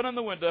not happen in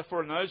the winter,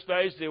 for in those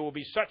days there will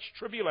be such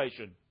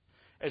tribulation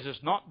as has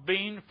not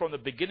been from the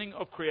beginning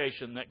of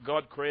creation that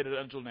God created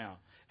until now,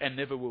 and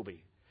never will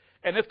be.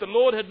 And if the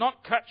Lord had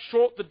not cut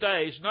short the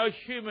days, no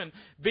human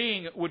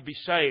being would be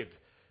saved.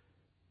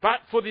 But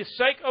for the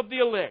sake of the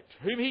elect,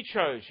 whom he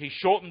chose, he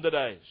shortened the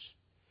days.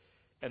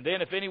 And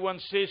then if anyone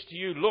says to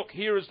you, look,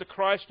 here is the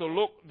Christ, or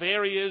look,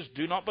 there he is,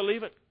 do not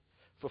believe it.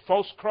 For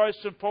false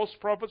Christs and false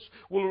prophets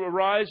will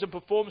arise and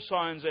perform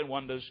signs and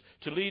wonders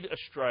to lead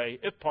astray,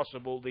 if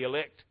possible, the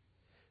elect.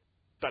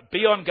 But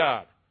be on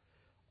guard.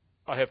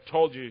 I have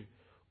told you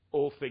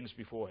all things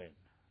beforehand.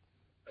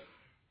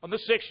 On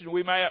this section,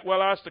 we may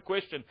well ask the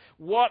question,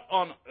 what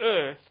on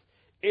earth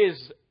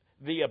is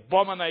the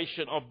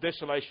abomination of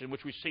desolation,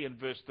 which we see in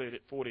verse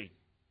 14?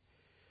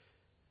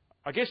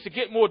 I guess to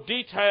get more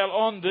detail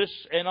on this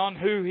and on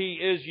who he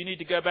is, you need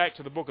to go back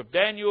to the book of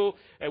Daniel,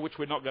 which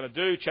we're not going to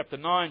do, chapter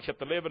 9,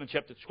 chapter 11, and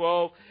chapter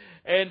 12.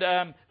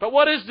 But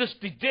what is this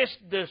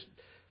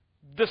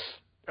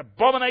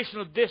abomination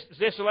of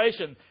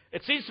desolation?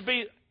 It seems to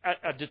be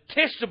a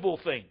detestable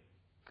thing.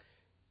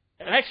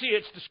 And actually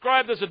it's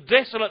described as a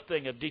desolate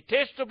thing, a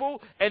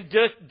detestable and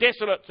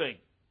desolate thing.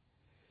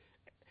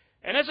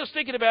 And as I was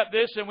thinking about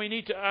this, and we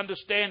need to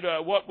understand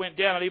what went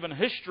down and even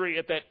history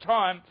at that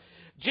time,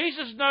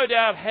 Jesus no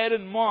doubt had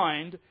in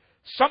mind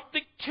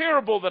something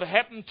terrible that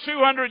happened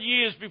 200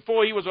 years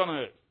before he was on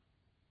earth.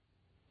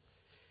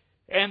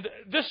 And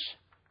this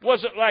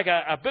was like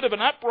a bit of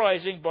an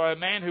uprising by a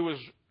man who was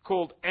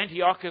called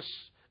Antiochus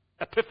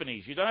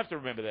Epiphanes. You don't have to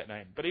remember that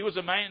name, but he was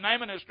a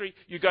name in history.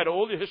 You go to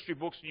all the history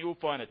books and you'll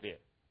find it there.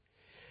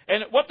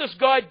 And what this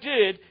guy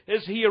did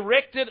is he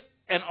erected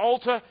an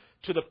altar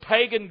to the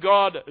pagan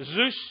god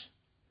Zeus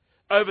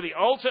over the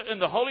altar in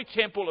the holy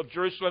temple of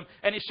Jerusalem,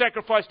 and he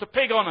sacrificed a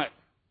pig on it.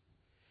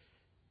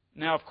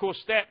 Now, of course,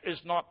 that is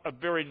not a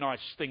very nice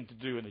thing to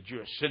do in a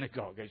Jewish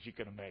synagogue, as you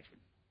can imagine.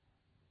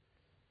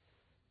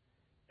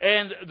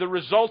 And the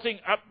resulting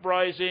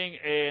uprising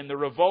and the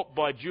revolt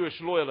by Jewish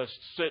loyalists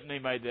certainly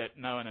made that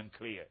known and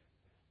clear.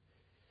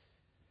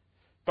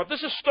 But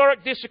this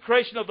historic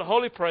desecration of the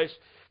holy place,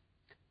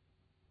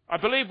 I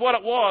believe what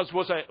it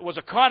was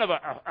a kind of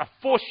a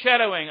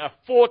foreshadowing, a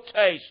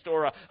foretaste,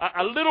 or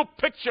a little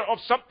picture of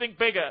something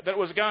bigger that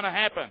was going to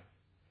happen.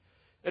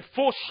 It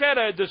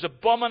foreshadowed this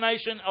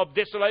abomination of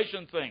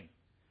desolation thing.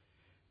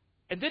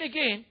 And then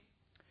again,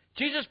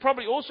 Jesus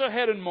probably also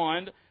had in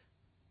mind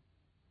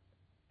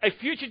a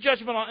future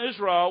judgment on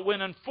Israel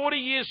when in 40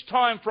 years'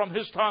 time from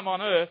his time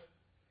on earth,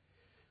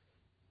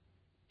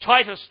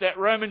 Titus, that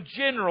Roman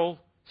general,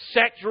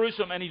 sacked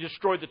Jerusalem and he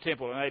destroyed the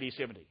temple in AD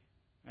 70.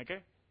 Okay?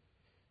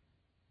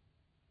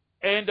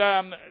 And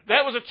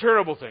that was a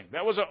terrible thing.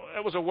 That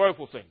was a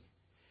woeful thing.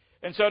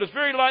 And so it is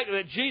very likely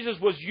that Jesus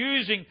was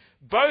using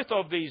both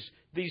of these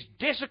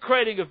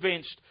desecrating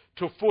events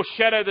to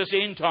foreshadow this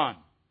end time,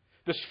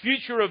 this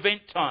future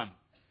event time,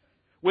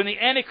 when the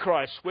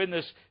Antichrist, when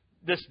this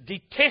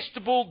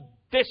detestable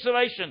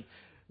desolation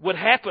would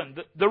happen.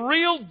 The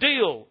real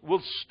deal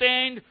will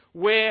stand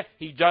where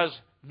he does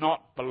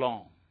not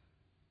belong.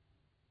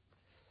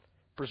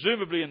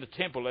 Presumably in the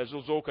temple, as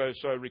was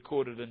also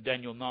recorded in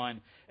Daniel 9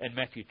 and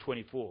Matthew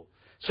 24.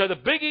 So the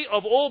biggie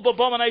of all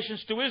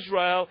abominations to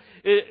Israel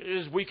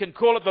is, we can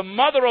call it the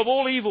mother of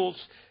all evils,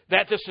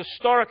 that this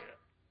historic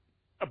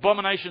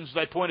abominations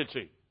they pointed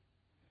to.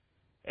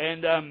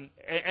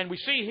 And we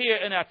see here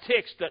in our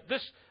text that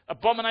this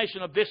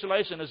abomination of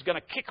desolation is going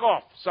to kick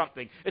off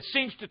something. It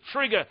seems to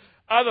trigger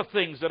other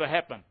things that are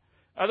happening.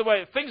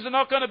 Otherwise, things are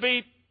not going to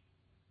be,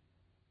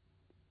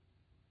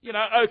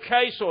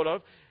 okay, sort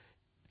of.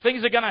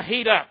 Things are going to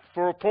heat up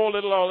for poor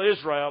little old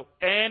Israel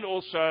and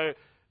also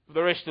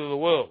the rest of the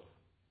world.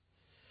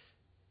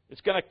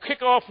 It's going to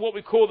kick off what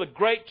we call the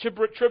Great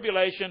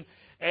Tribulation,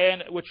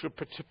 and which will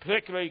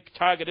particularly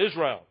target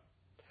Israel.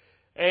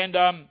 And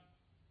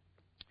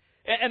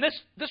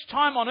this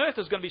time on earth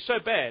is going to be so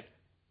bad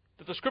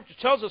that the Scripture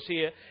tells us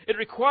here it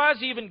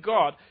requires even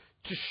God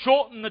to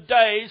shorten the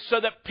days so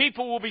that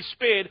people will be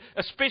spared,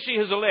 especially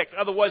His elect.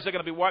 Otherwise, they're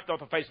going to be wiped off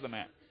the face of the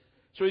map.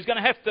 So He's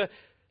going to have to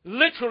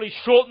literally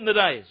shorten the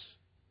days.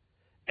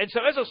 And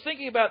so as I was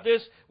thinking about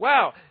this,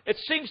 wow, it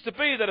seems to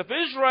be that if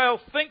Israel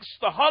thinks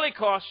the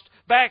Holocaust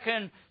back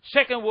in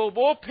Second World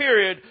War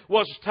period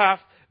was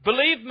tough,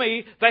 believe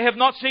me, they have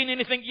not seen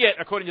anything yet,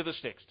 according to this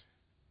text.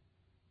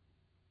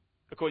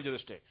 According to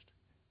this text.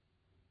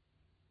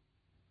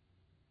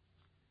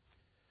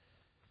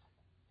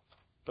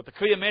 But the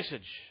clear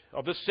message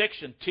of this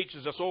section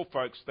teaches us all,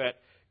 folks, that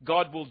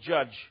God will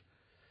judge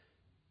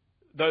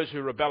those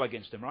who rebel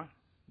against Him, right?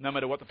 No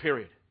matter what the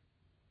period.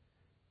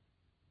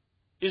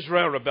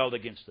 Israel rebelled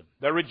against Him.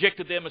 They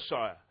rejected their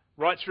Messiah.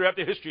 Right throughout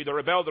their history, they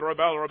rebelled.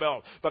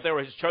 But they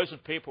were His chosen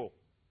people.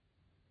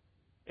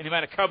 And He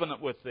made a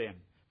covenant with them.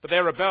 But they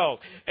rebelled.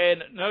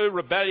 And no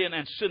rebellion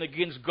and sin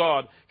against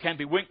God can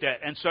be winked at.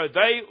 And so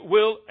they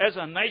will, as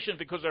a nation,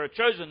 because they're a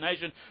chosen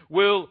nation,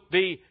 will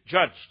be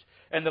judged.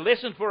 And the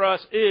lesson for us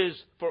is,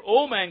 for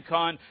all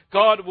mankind,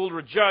 God will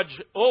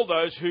judge all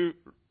those who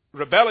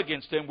rebel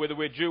against Him, whether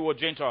we're Jew or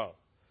Gentile.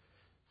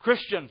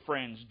 Christian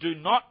friends, do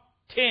not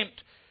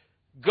tempt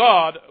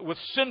God with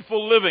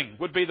sinful living,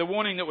 would be the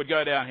warning that would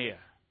go down here.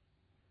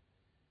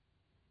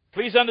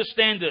 Please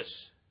understand this.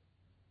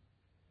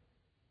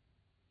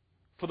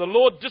 For the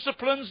Lord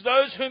disciplines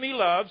those whom He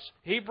loves.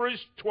 Hebrews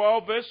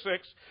 12 verse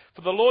 6.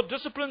 For the Lord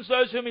disciplines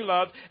those whom He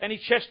loves, and He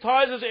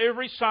chastises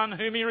every son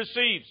whom He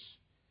receives.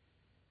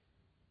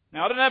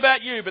 Now, I don't know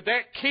about you, but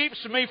that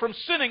keeps me from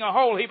sinning a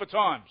whole heap of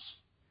times.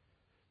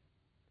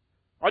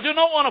 I do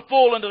not want to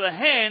fall into the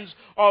hands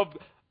of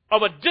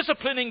a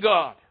disciplining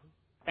God.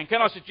 And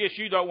can I suggest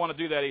you don't want to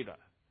do that either?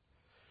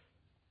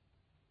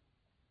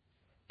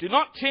 Do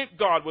not tempt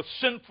God with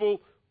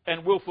sinful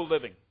and willful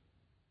living.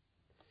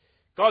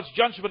 God's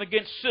judgment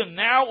against sin,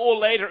 now or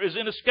later, is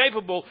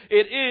inescapable.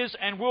 It is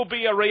and will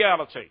be a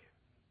reality.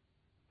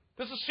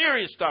 This is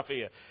serious stuff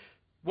here.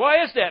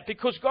 Why is that?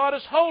 Because God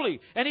is holy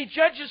and He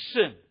judges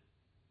sin.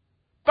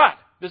 But,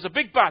 there's a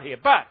big but here,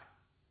 but,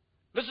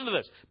 listen to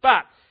this,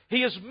 but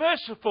He is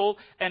merciful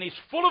and He's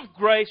full of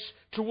grace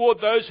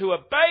toward those who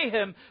obey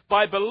Him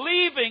by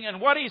believing in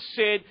what He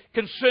said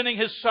concerning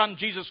His Son,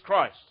 Jesus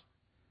Christ.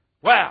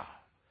 Wow.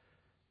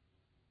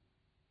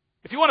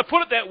 If you want to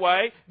put it that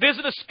way, there's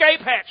an escape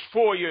hatch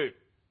for you.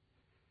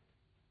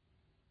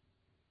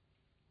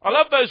 I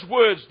love those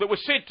words that were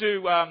said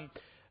to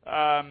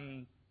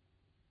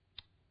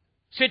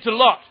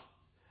Lot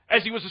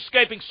as he was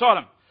escaping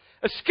Sodom.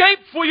 Escape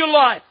for your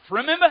life,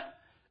 remember?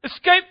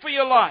 Escape for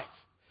your life.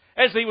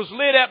 As he was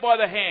led out by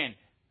the hand.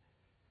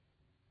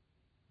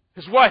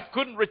 His wife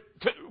couldn't resist.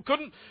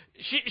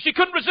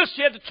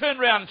 She had to turn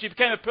around and she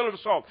became a pillar of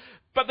salt.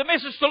 But the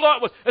message to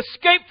Lot was,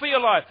 escape for your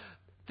life.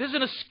 There's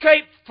an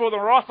escape for the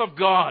wrath of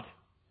God.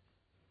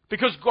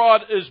 Because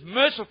God is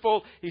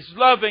merciful, He's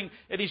loving,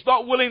 and He's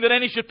not willing that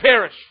any should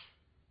perish.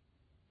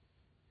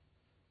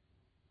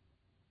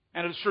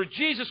 And it's through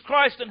Jesus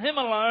Christ and Him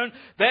alone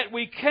that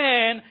we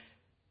can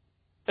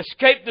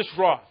escape this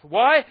wrath.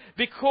 Why?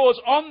 Because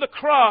on the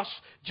cross,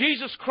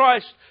 Jesus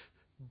Christ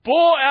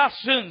bore our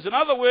sins. In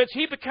other words,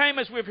 He became,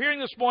 as we're hearing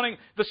this morning,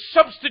 the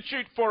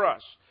substitute for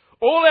us.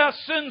 All our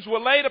sins were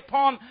laid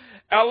upon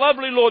our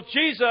lovely Lord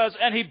Jesus,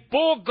 and He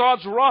bore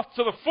God's wrath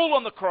to the full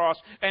on the cross,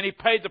 and He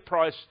paid the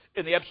price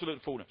in the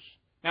absolute fullness.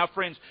 Now,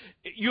 friends,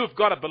 you have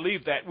got to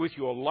believe that with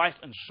your life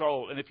and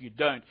soul, and if you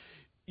don't,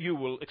 you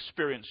will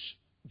experience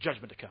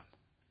judgment to come.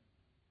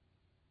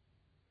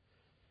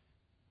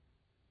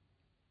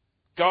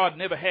 God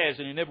never has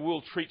and He never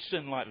will treat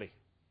sin lightly.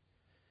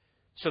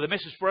 So the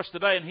message for us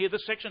today, and here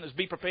this section, is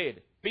be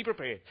prepared. Be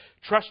prepared.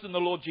 Trust in the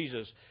Lord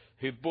Jesus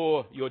who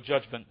bore your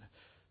judgment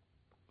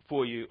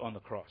for you on the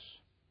cross.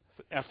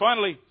 Now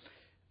finally,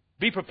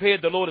 be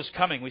prepared, the Lord is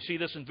coming. We see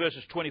this in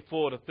verses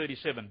 24 to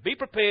 37. Be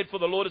prepared, for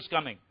the Lord is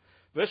coming.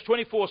 Verse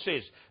 24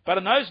 says, but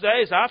in those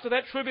days, after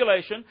that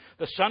tribulation,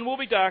 the sun will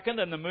be darkened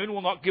and the moon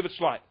will not give its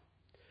light.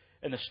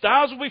 And the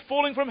stars will be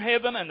falling from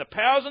heaven, and the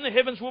powers in the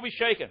heavens will be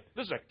shaken.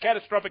 This is a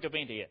catastrophic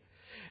event here.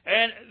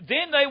 And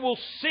then they will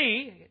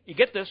see, you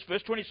get this,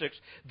 verse 26,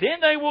 then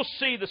they will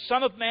see the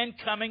Son of Man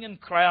coming in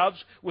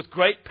clouds with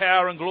great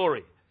power and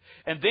glory.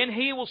 And then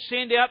He will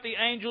send out the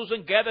angels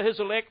and gather His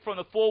elect from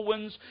the four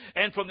winds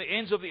and from the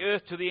ends of the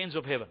earth to the ends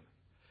of heaven.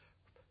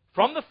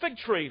 From the fig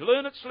tree,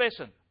 learn its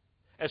lesson.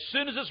 As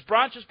soon as its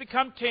branches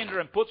become tender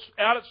and puts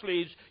out its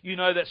leaves, you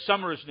know that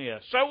summer is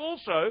near. So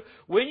also,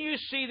 when you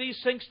see these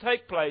things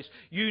take place,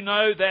 you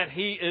know that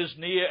He is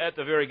near at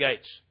the very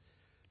gates.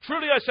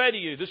 Truly I say to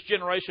you, this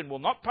generation will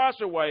not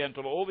pass away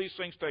until all these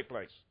things take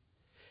place.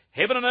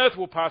 Heaven and earth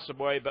will pass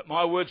away, but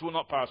my words will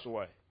not pass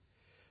away.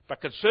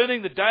 But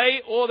concerning the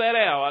day or that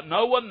hour,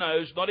 no one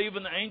knows, not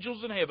even the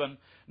angels in heaven,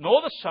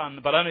 nor the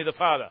Son, but only the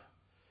Father.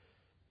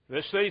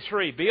 Verse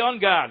 33, be on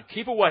guard,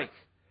 keep awake.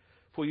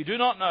 For you do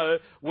not know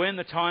when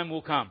the time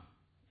will come.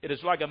 It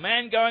is like a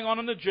man going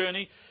on a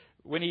journey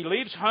when he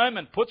leaves home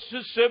and puts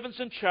his servants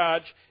in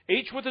charge,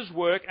 each with his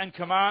work, and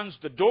commands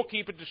the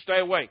doorkeeper to stay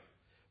awake.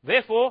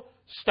 Therefore,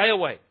 stay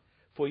awake,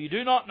 for you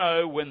do not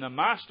know when the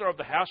master of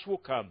the house will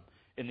come,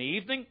 in the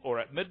evening, or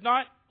at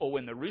midnight, or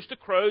when the rooster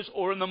crows,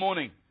 or in the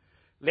morning,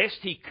 lest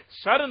He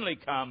suddenly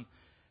come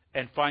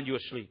and find you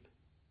asleep.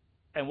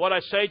 And what I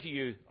say to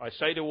you, I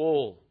say to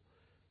all,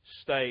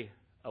 stay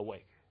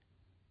awake.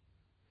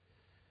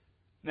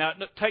 Now,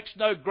 it takes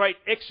no great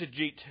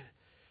exegete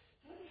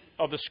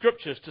of the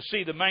Scriptures to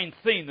see the main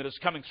theme that is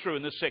coming through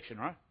in this section,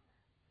 right?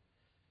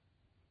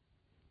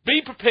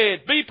 Be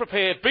prepared, be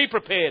prepared, be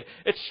prepared.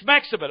 It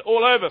smacks of it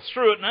all over,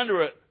 through it and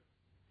under it.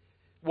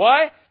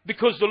 Why?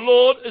 Because the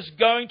Lord is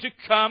going to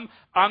come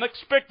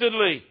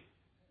unexpectedly.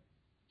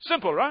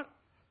 Simple, right?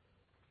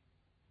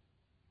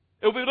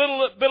 It'll be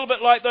a little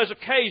bit like those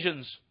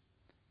occasions,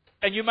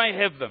 and you may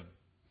have them.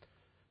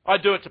 I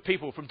do it to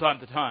people from time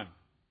to time.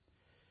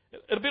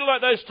 It'll be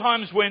like those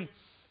times when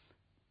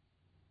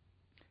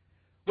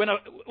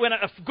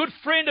a good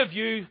friend of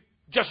you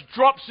just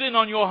drops in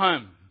on your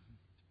home.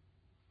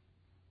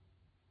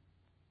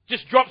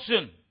 Just drops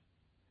in.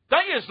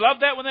 Don't you just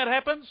love that when that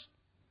happens?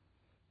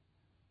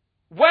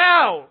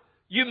 Wow,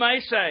 you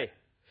may say.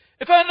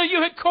 If only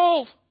you had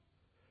called.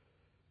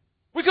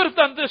 We could have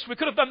done this, we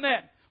could have done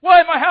that.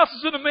 Why, my house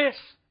is in a mess.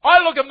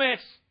 I look a mess.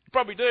 You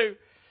probably do.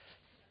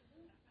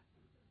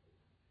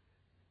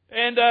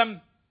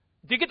 And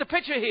do you get the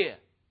picture here?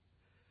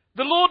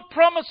 The Lord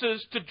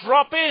promises to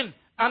drop in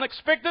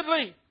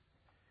unexpectedly.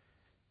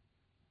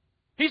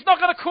 He's not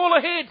going to call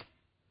ahead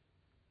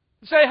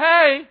and say,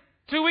 hey,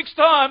 2 weeks'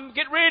 time,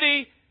 get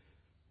ready.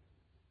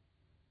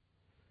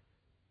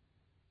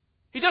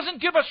 He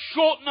doesn't give us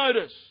short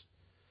notice.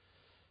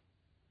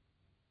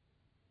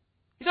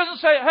 He doesn't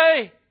say,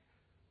 hey,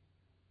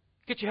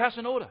 get your house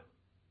in order.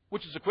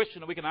 Which is a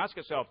question that we can ask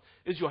ourselves.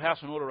 Is your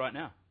house in order right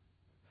now?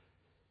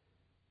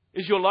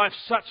 Is your life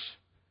such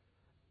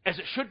as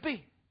it should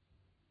be?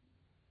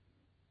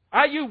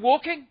 Are you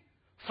walking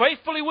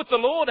faithfully with the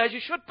Lord as you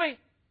should be?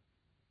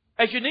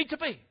 As you need to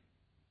be?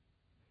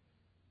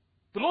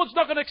 The Lord's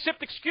not going to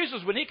accept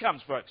excuses when He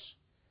comes, folks.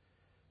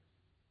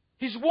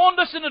 He's warned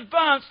us in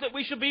advance that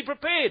we should be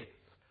prepared.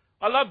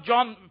 I love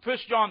 1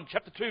 John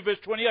chapter 2, verse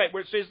 28,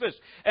 where it says this,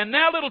 "And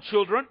now, little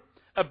children,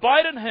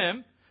 abide in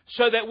Him,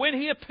 so that when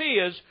He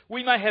appears,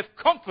 we may have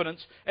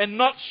confidence and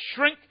not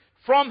shrink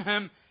from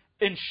Him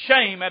in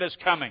shame at His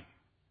coming."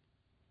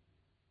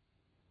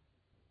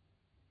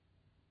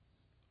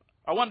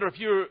 I wonder if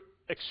you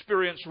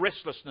experience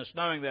restlessness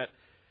knowing that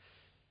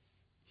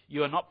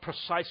you are not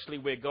precisely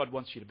where God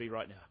wants you to be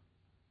right now.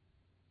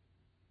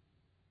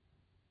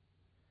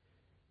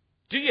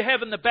 Do you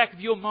have in the back of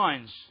your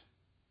minds,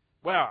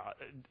 wow,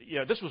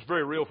 this was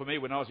very real for me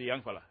when I was a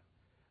young fella.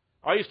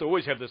 I used to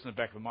always have this in the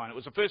back of my mind. It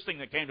was the first thing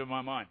that came to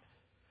my mind.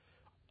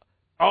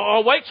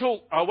 I'll wait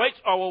till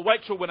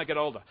when I get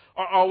older.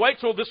 I'll wait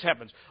till this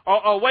happens.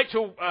 I'll wait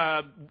till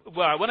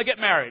when I get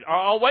married.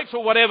 I'll wait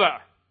till whatever.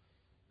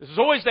 This is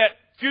always that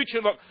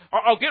future look.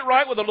 I'll get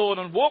right with the Lord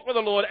and walk with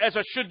the Lord as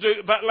I should do,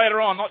 but later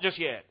on, not just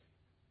yet.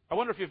 I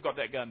wonder if you've got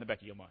that going in the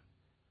back of your mind.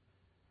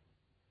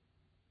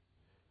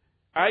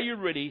 Are you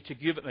ready to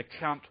give an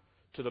account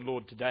to the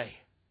Lord today?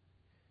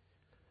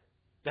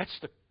 That's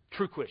the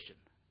true question.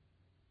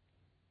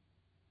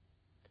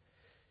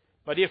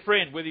 My dear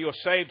friend, whether you're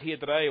saved here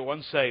today or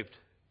unsaved,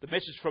 the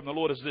message from the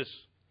Lord is this: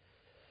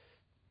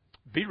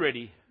 be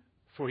ready,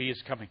 for He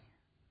is coming.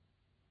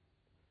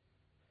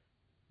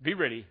 Be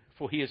ready,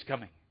 for He is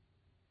coming.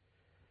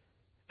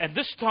 And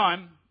this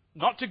time,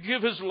 not to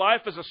give His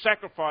life as a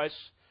sacrifice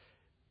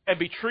and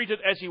be treated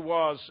as He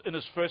was in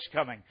His first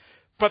coming,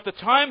 but this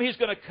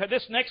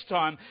next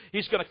time,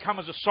 He's going to come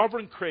as a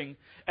sovereign king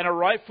and a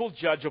rightful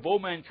judge of all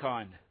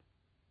mankind.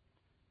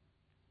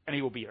 And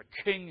He will be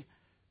a king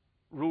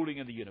ruling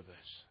in the universe.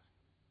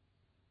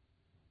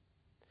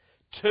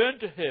 Turn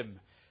to Him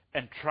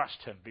and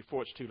trust Him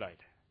before it's too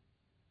late.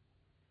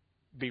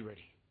 Be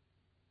ready.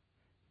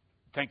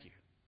 Thank you.